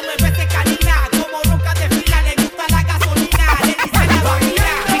 cuando me ve se canina. Como roca de fila, le gusta la gasolina. Le dice la vagina.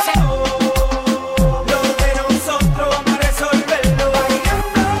 Dice, lo de nosotros vamos a resolverlo.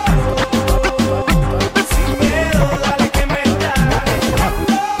 Sin miedo, dale que me da.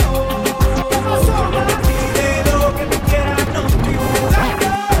 Pide lo que tú quieras, no estoy jugando.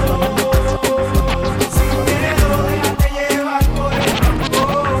 Sin miedo, déjate llevar por el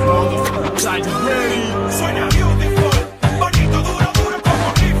Suena beautiful, bonito, duro, duro como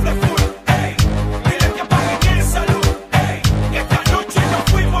rifle full. Ey, dile que apague en salud. Ey, que esta noche nos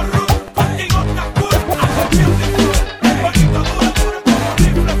fuimos rude. Contigo está cool, algo beautiful. Bonito, duro, duro como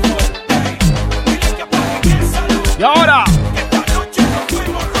rifle full. Ey, dile que apague en salud. Y ahora. Que esta noche nos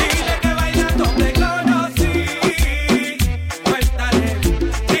fuimos rude. Dile que bailando te conocí. Cuéntale,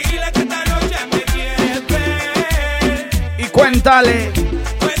 dile que esta noche me quieres ver. Y cuéntale.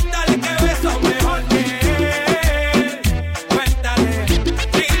 Cuéntale que beso mejor que él. Cuéntale,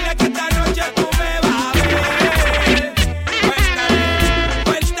 dile que esta noche tú me vas a ver.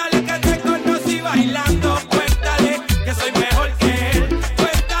 Cuéntale que te conocí bailando. Cuéntale que soy mejor que él.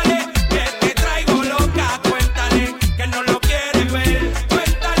 Cuéntale que te traigo loca. Cuéntale que no lo quieres ver.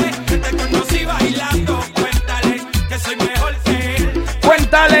 Cuéntale que te conocí bailando. Cuéntale que soy mejor que él.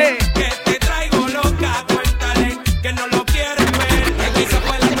 Cuéntale. Que te traigo loca. Cuéntale que no lo quieres ver. Que quizá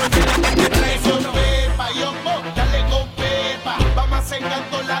fue la noche la que te traicionó. Dale con pepa, vamos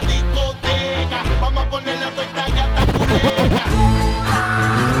acengando la discoteca, vamos a poner la puerta gata purega.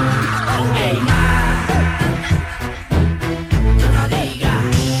 No diga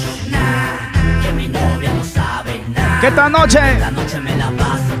nada, que mi novia no sabe nada. ¿Qué esta noche? La noche me la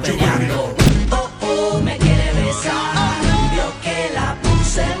paso peleando. Oh, oh, me quiere besar. Vio que la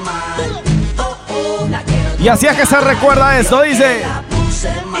puse mal. Oh, oh, la quiero. Y así es que se recuerda esto, dice. La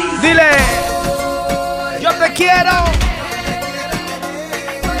puse mal. Dile. Yo te quiero.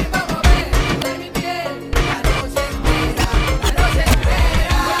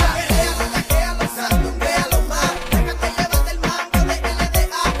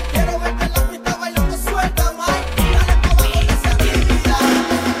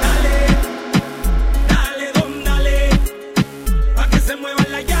 Dale, don, dale, pa' que se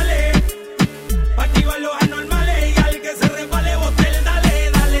muevan las yales, pa' activar los anormales y al que se resbale botel,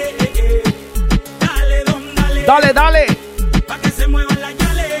 dale, dale, dale, don, dale, Dale, dale. pa' que se muevan las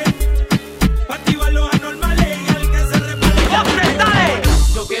yales, pa' activar los anormales y al que se resbale botel, dale.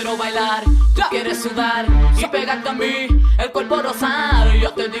 Yo quiero bailar, tú quieres sudar y pegarte a mí, el cuerpo rosar.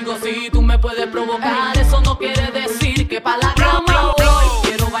 Yo te digo si tú me puedes provocar, eso no quiere decir que pa' la cama voy.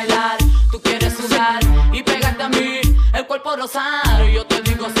 Quiero bailar, tú quieres sudar y pegarte a mí, el cuerpo rosar. Yo te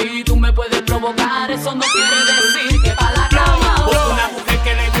digo si tú me puedes provocar, eso no quiere decir que pa' la cama voy. Una mujer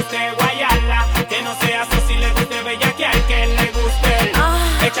que le guste guayarla, que no sea así, le guste bellaquear, que le guste.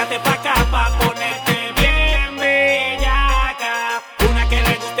 Échate pa' acá pa' ponerte bien bellaca. Una que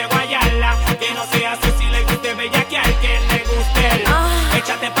le guste guayarla, que no sea así, le guste bellaquear, que le guste.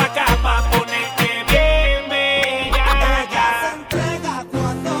 Échate pa' acá pa' ponerte bien bellaca. Se entrega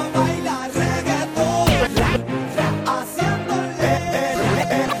cuando baila reggaetón. Haciéndole,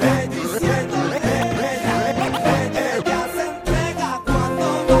 diciéndole, ella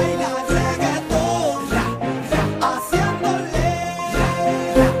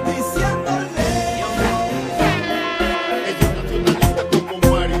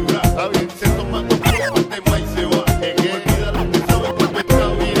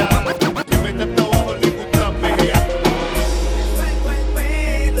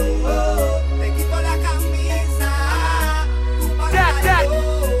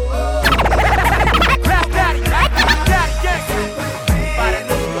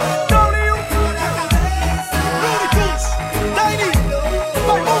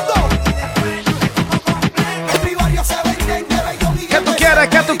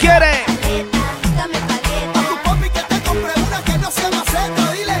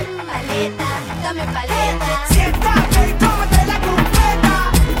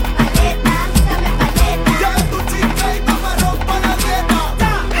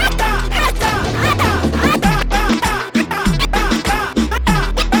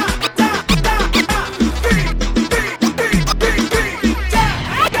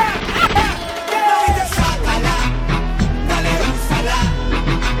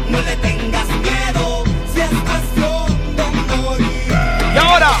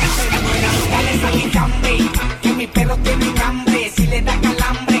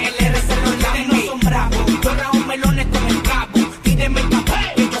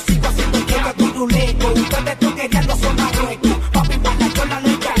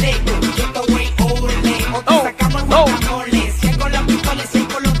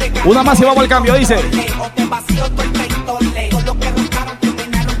Una más y vamos al cambio, dice.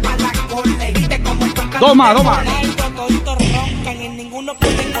 Dos más.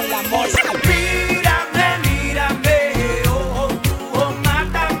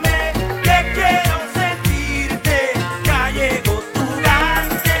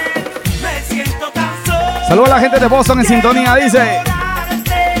 Saludos a la gente de Boston en sintonía, dice.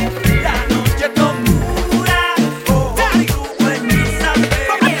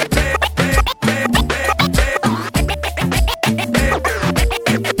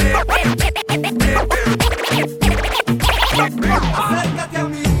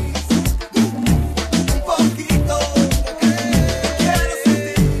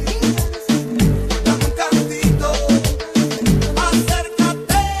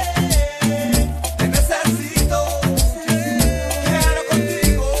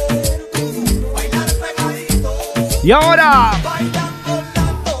 Y ahora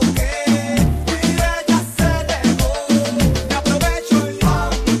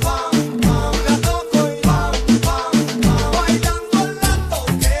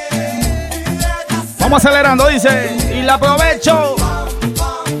vamos acelerando, dice. Y la aprovecho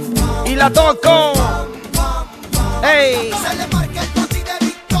y la toco. ¡Ey!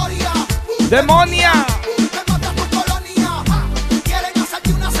 ¡Demonia!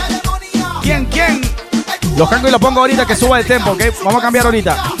 ¿Quién? Los cambio y lo pongo ahorita que suba el tempo, ¿ok? Vamos a cambiar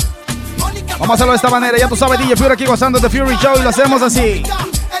ahorita. Vamos a hacerlo de esta manera. Ya tú sabes, DJ Fury aquí gozando de Fury Show y lo hacemos así.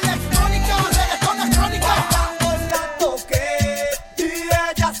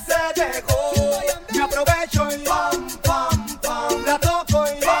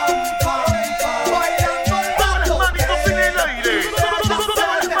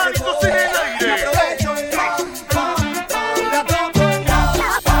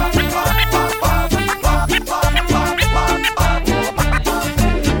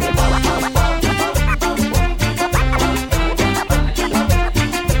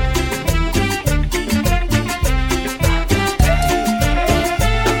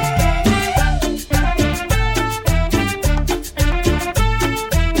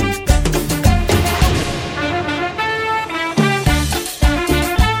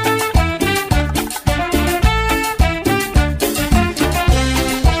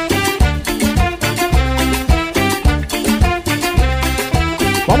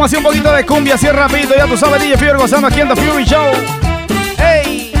 Vamos a hacer un poquito de cumbia así rapidito. Ya tú sabes, DJ Fury gozando aquí en The Fury Show.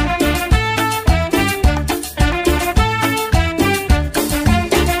 ¡Ey!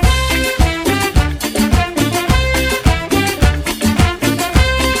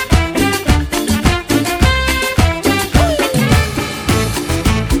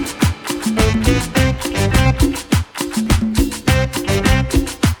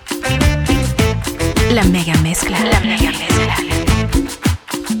 La mega mezcla.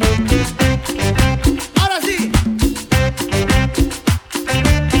 Ahora sí.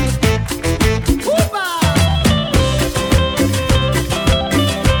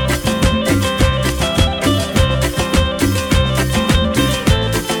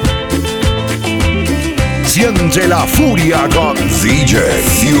 Siente la furia con DJ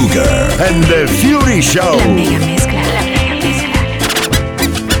Fugger en The Fury Show. La mega mezcla.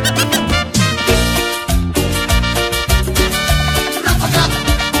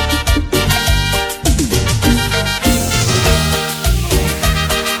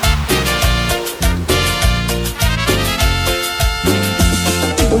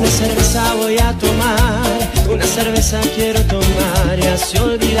 Una cerveza voy a tomar, una cerveza quiero tomar y así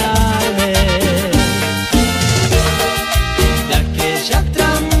olvidarme de aquella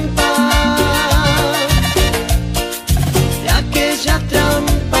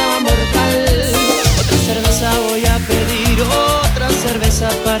trampa mortal. Otra cerveza voy a pedir, otra cerveza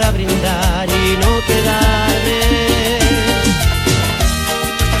para brindar y no quedarme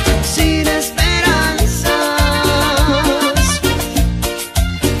sin esperanza.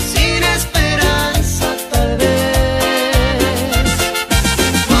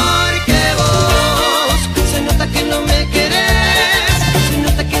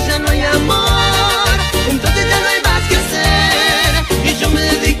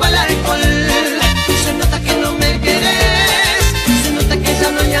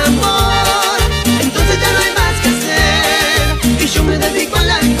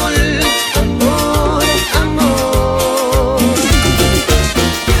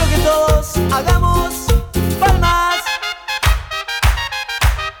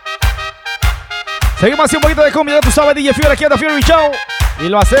 Seguimos haciendo un poquito de cumbia, ya tú sabes, DJ Fury aquí en The Fury Show. Y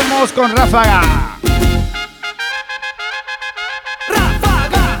lo hacemos con Ráfaga.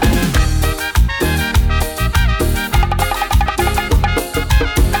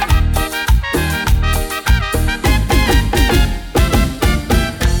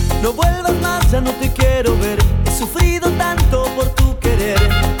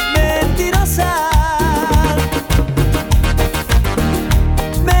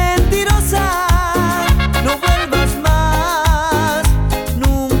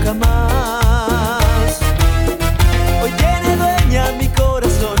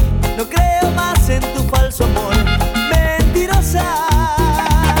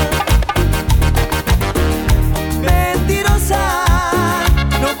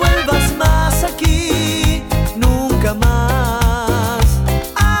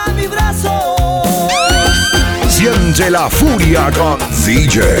 Siente la furia con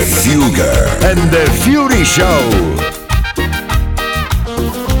DJ Fugger and The Fury Show.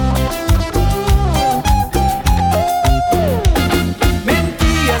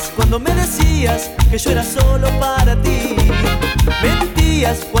 Mentías cuando me decías que yo era solo para ti.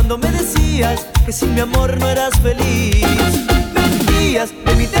 Mentías cuando me decías que sin mi amor no eras feliz. Mentías,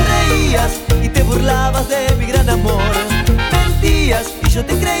 de mí te reías y te burlabas de mi gran amor. Mentías y yo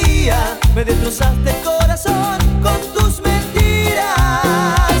te creía, me destrozaste el corazón con tus mentiras.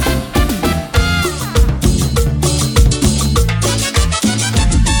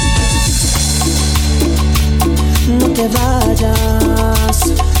 No te vayas,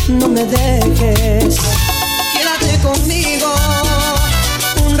 no me dejes. Quédate conmigo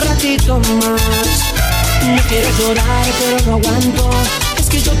un ratito más. No quiero llorar, pero no aguanto. Es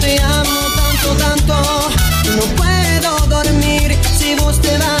que yo te amo tanto, tanto. No puedo dormir si vos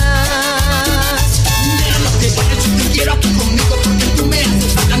te vas. Mira, no te vayas, yo te quiero aquí conmigo. Porque tú me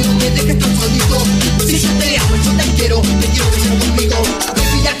haces falta, no me dejes tan solito. Si yo te amo, yo te quiero conmigo.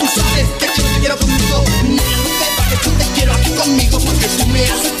 Baby, ya tú sabes, te quiero conmigo. Mira, no te vayas, yo te quiero aquí conmigo. Porque tú me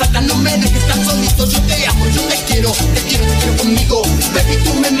haces falta, no me dejes tan solito. Yo te amo, yo te quiero conmigo. Baby,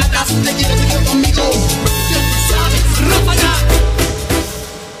 tú me matas, te quiero conmigo. Ya tú sabes, ráfaga.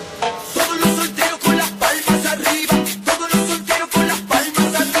 Todos los solteros con las palmas arriba. Todos los solteros con las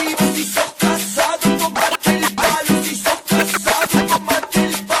palmas arriba. Si sos casado, tomate el palo. Si sos casado, tomate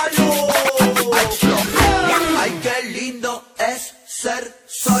el palo. Ay, qué lindo es ser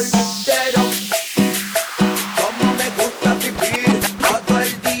soltero. Cómo me gusta vivir todo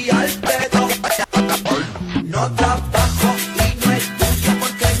el día al pedo. No trabajo y no estudio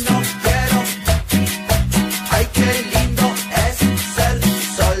porque no quiero. Ay, qué lindo es ser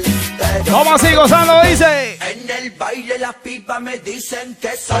soltero. ¿Cómo así gozando? Dice. En el baile las pipas me dicen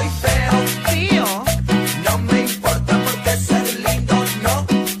que soy feo. Fío. No me importa porque ser lindo no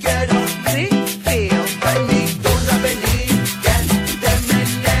quiero. Sí, fío. Vení, turra, vení, que te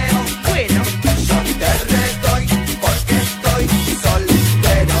meneo. Bueno. Yo te redoy porque estoy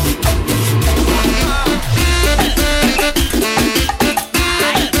soltero.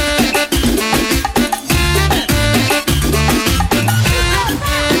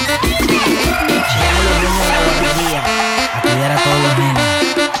 A cuidar a todos los nenes.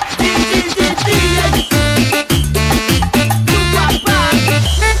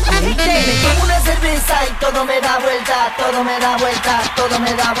 Me tomo una cerveza y todo me da vuelta, todo me da vuelta, todo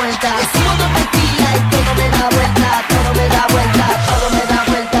me da vuelta. Decimos dos tequila y todo me da vuelta, todo me da vuelta, todo me da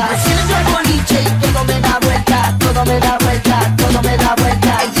vuelta. Recién entro al boliche y todo me da vuelta, todo me da vuelta, todo me da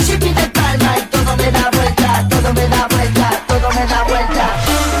vuelta. El DJ pide palma y todo me da vuelta, todo me da vuelta, todo me da vuelta.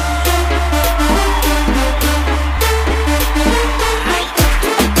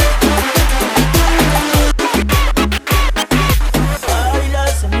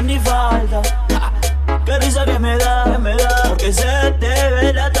 Bailas en minifalda, qué risa que me da, porque se te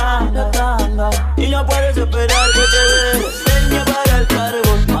ve la tanga, y no puedes esperar que te dé. Leña para el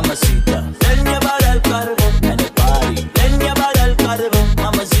carbón, mamacita, leña para el carbón, en el party. Leña para el carbón,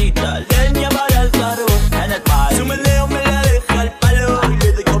 mamacita, leña para el carbón, en el party. Su meneo me la deja al palo, y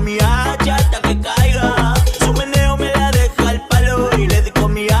le doy con mi hacha hasta que caiga. Su meneo me la deja al palo, y le doy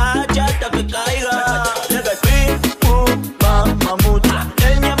con mi hacha hasta que caiga. Le doy pim, pum, pam, mamucha,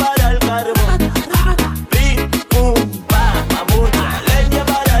 leña para el carbón. Pim, pum, pam, mamucha, leña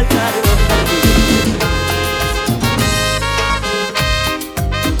para el carbón.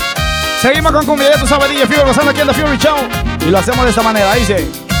 Seguimos con cumbia, ya tú sabes, DJ Fury gozando aquí en The Fury Show. Y lo hacemos de esta manera, dice.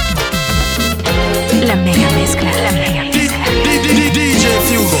 La mega mezcla, la mega mezcla. DJ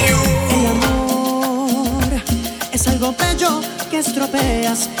Fury. El amor es algo bello que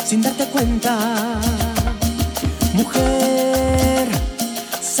estropeas sin darte cuenta. Mujer,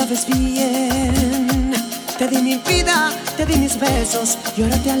 sabes bien, te di mi vida, te di mis besos y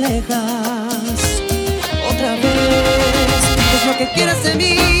ahora te alejas. Otra vez, ¿qué es lo que quieres de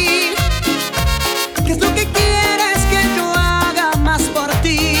mí? ¿Qué es lo que quieres que yo haga más por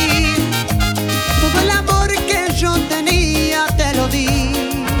ti? Todo el amor que yo tenía te lo di.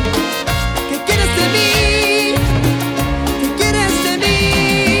 ¿Qué quieres de mí? ¿Qué quieres de mí?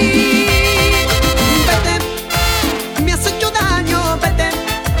 Vete, me has hecho daño, vete.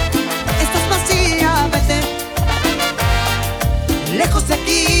 Estás vacía, vete. Lejos de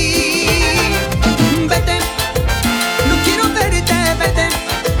aquí. Vete, no quiero verte, vete.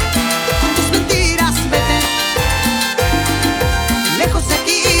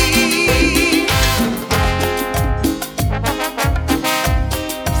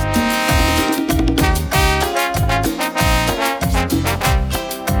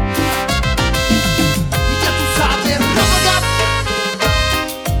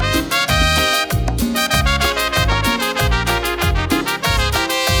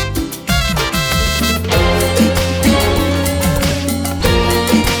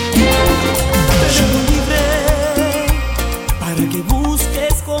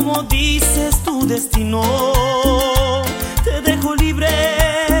 como dices tu destino. Te dejo libre,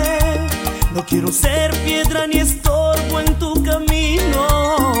 no quiero ser piedra ni estorbo en tu camino.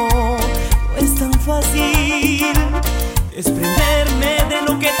 No es tan fácil desprenderme de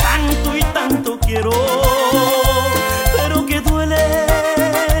lo que tanto y tanto quiero, pero que duele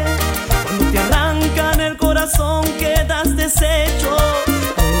cuando te arrancan el corazón, quedas deshecho,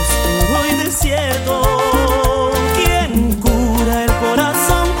 oscuro y desierto. ¿Quién cura el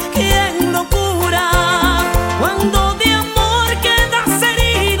corazón? ¿Quién lo cura? Cuando de amor quedas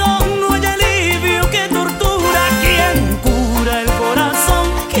herido, no hay alivio que tortura. ¿Quién cura el corazón?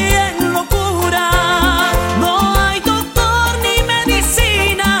 ¿Quién lo cura? No hay doctor ni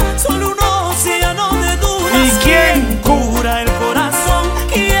medicina, solo un océano de dudas. ¿Y quién cura el corazón?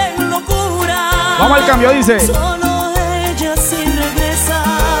 ¿Quién lo cura? Vamos al cambio, dice. Solo ella si regresa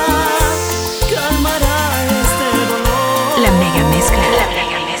calmará este dolor. La mega mezcla. La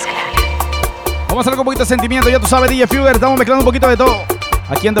mega mezcla. Vamos a hacer un poquito de sentimiento, ya tú sabes, DJ Fuger. Estamos mezclando un poquito de todo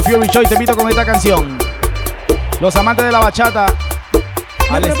aquí en The Fury Show y te invito con esta canción. Los amantes de la bachata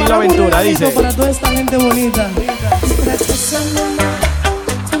al estilo aventura, dice. Para toda esta gente bonita.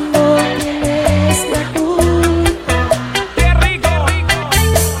 ¡Qué rico!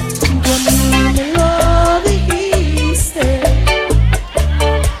 Me lo dijiste,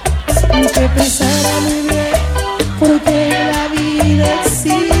 que pensara muy bien, porque la vida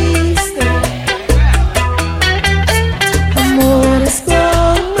existe. Amores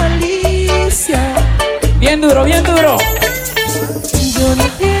con malicia. Bien duro, bien duro. Yo no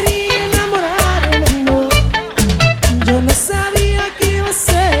quería enamorarme, no. Yo no sabía que iba a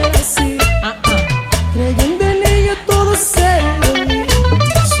ser así. Creyendo en ella todo se lo vi.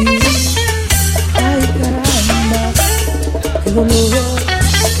 Sí. Ay, caramba, qué dolor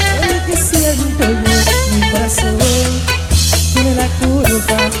el que siento yo. Mi corazón tiene la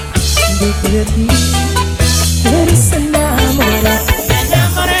culpa de que de ti eres enamorada.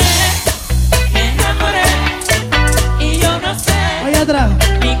 Me enamoré, y yo no sé Vaya atrás.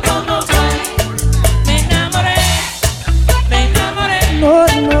 ni cómo fue. Me enamoré, No,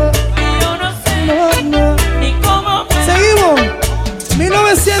 no, y yo no sé no, no. ni cómo fue. Seguimos.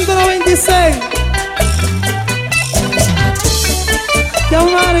 1996. Que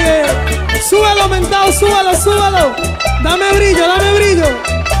amargue. Súbalo, mentado, súbalo, súbalo. Dame brillo, dame brillo.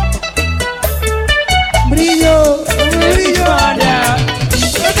 Brillo, dame brillo. Venga,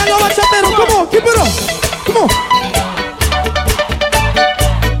 los bachateros, ¿cómo? ¿Qué pero? ¿Cómo?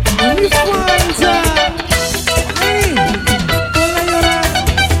 Mi fuerza. Ay, ponla a llorar.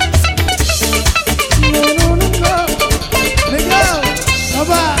 No, no, no, no. Venga,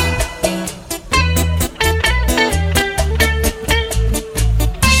 papá.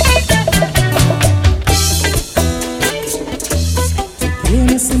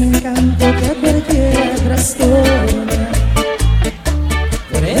 Tienes un encanto que cualquiera trastorna.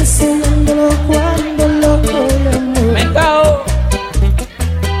 Por eso dándolo cuando loco le muero. Mentao.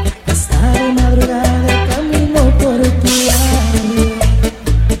 Hasta de madrugada camino por tu barrio.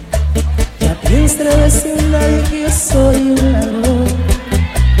 Ya triste decirle a que yo soy un ladrón.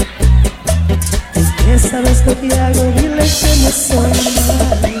 Es que sabes lo que hago, dile que no soy malo.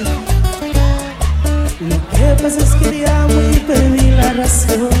 Lo que pasa es que te amo y perdí la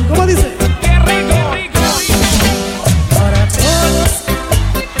razón. ¿Cómo dice? ¡Qué rico! Para todos.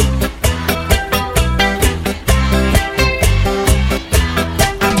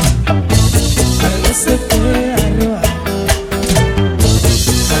 Algo se puede arrojar.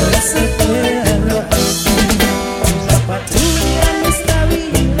 Algo se puede arrojar. La patrulla me está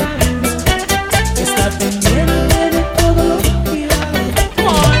vigilando. Está pendiente de todo lo que hago.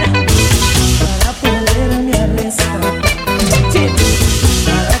 Para poderme arrestar.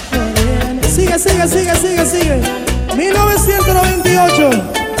 Para poderme... Sigue, sigue, sigue, sigue, sigue. 1998.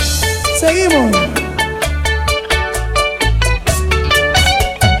 Seguimos.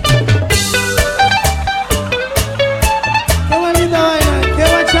 Qué bonita vaina, qué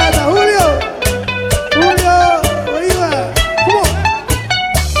bachata. Julio, Julio, oiga, ¿cómo?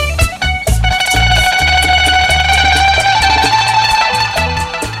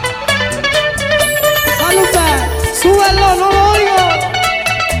 Aluta, súbelo, no lo oigo.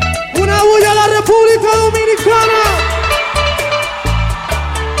 Una bulla a la República Dominicana.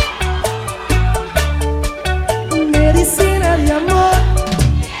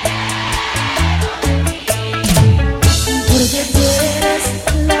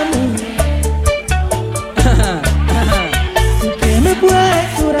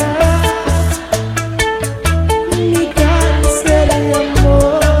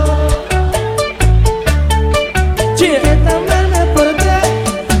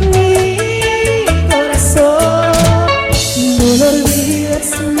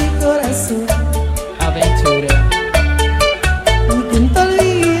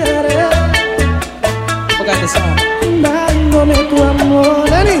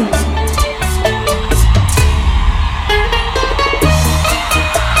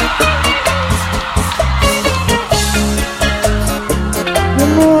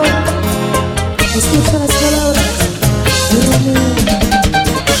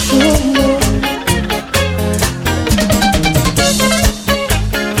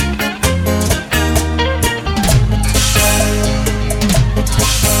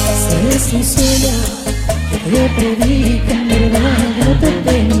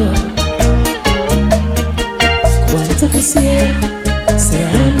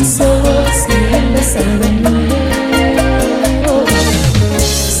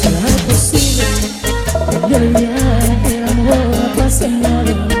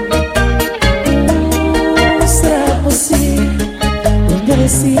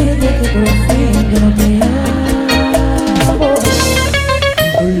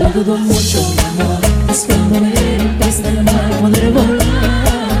 dudo mucho, mi amor, es cuando me rompes el mal poder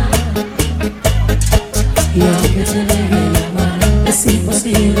volar. Y aunque te deje llamar, es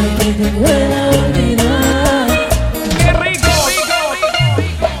imposible que te pueda olvidar. ¡Qué rico!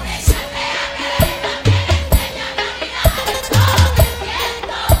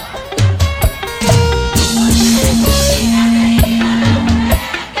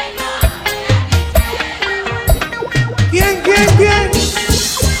 ¿Quién?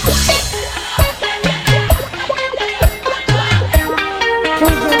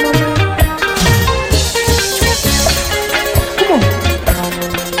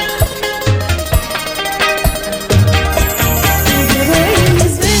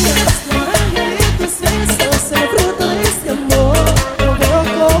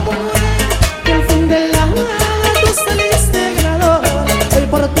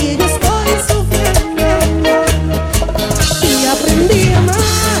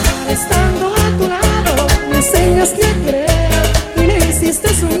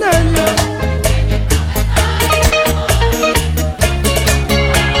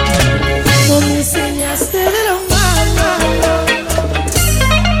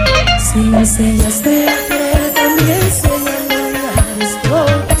 enseñaste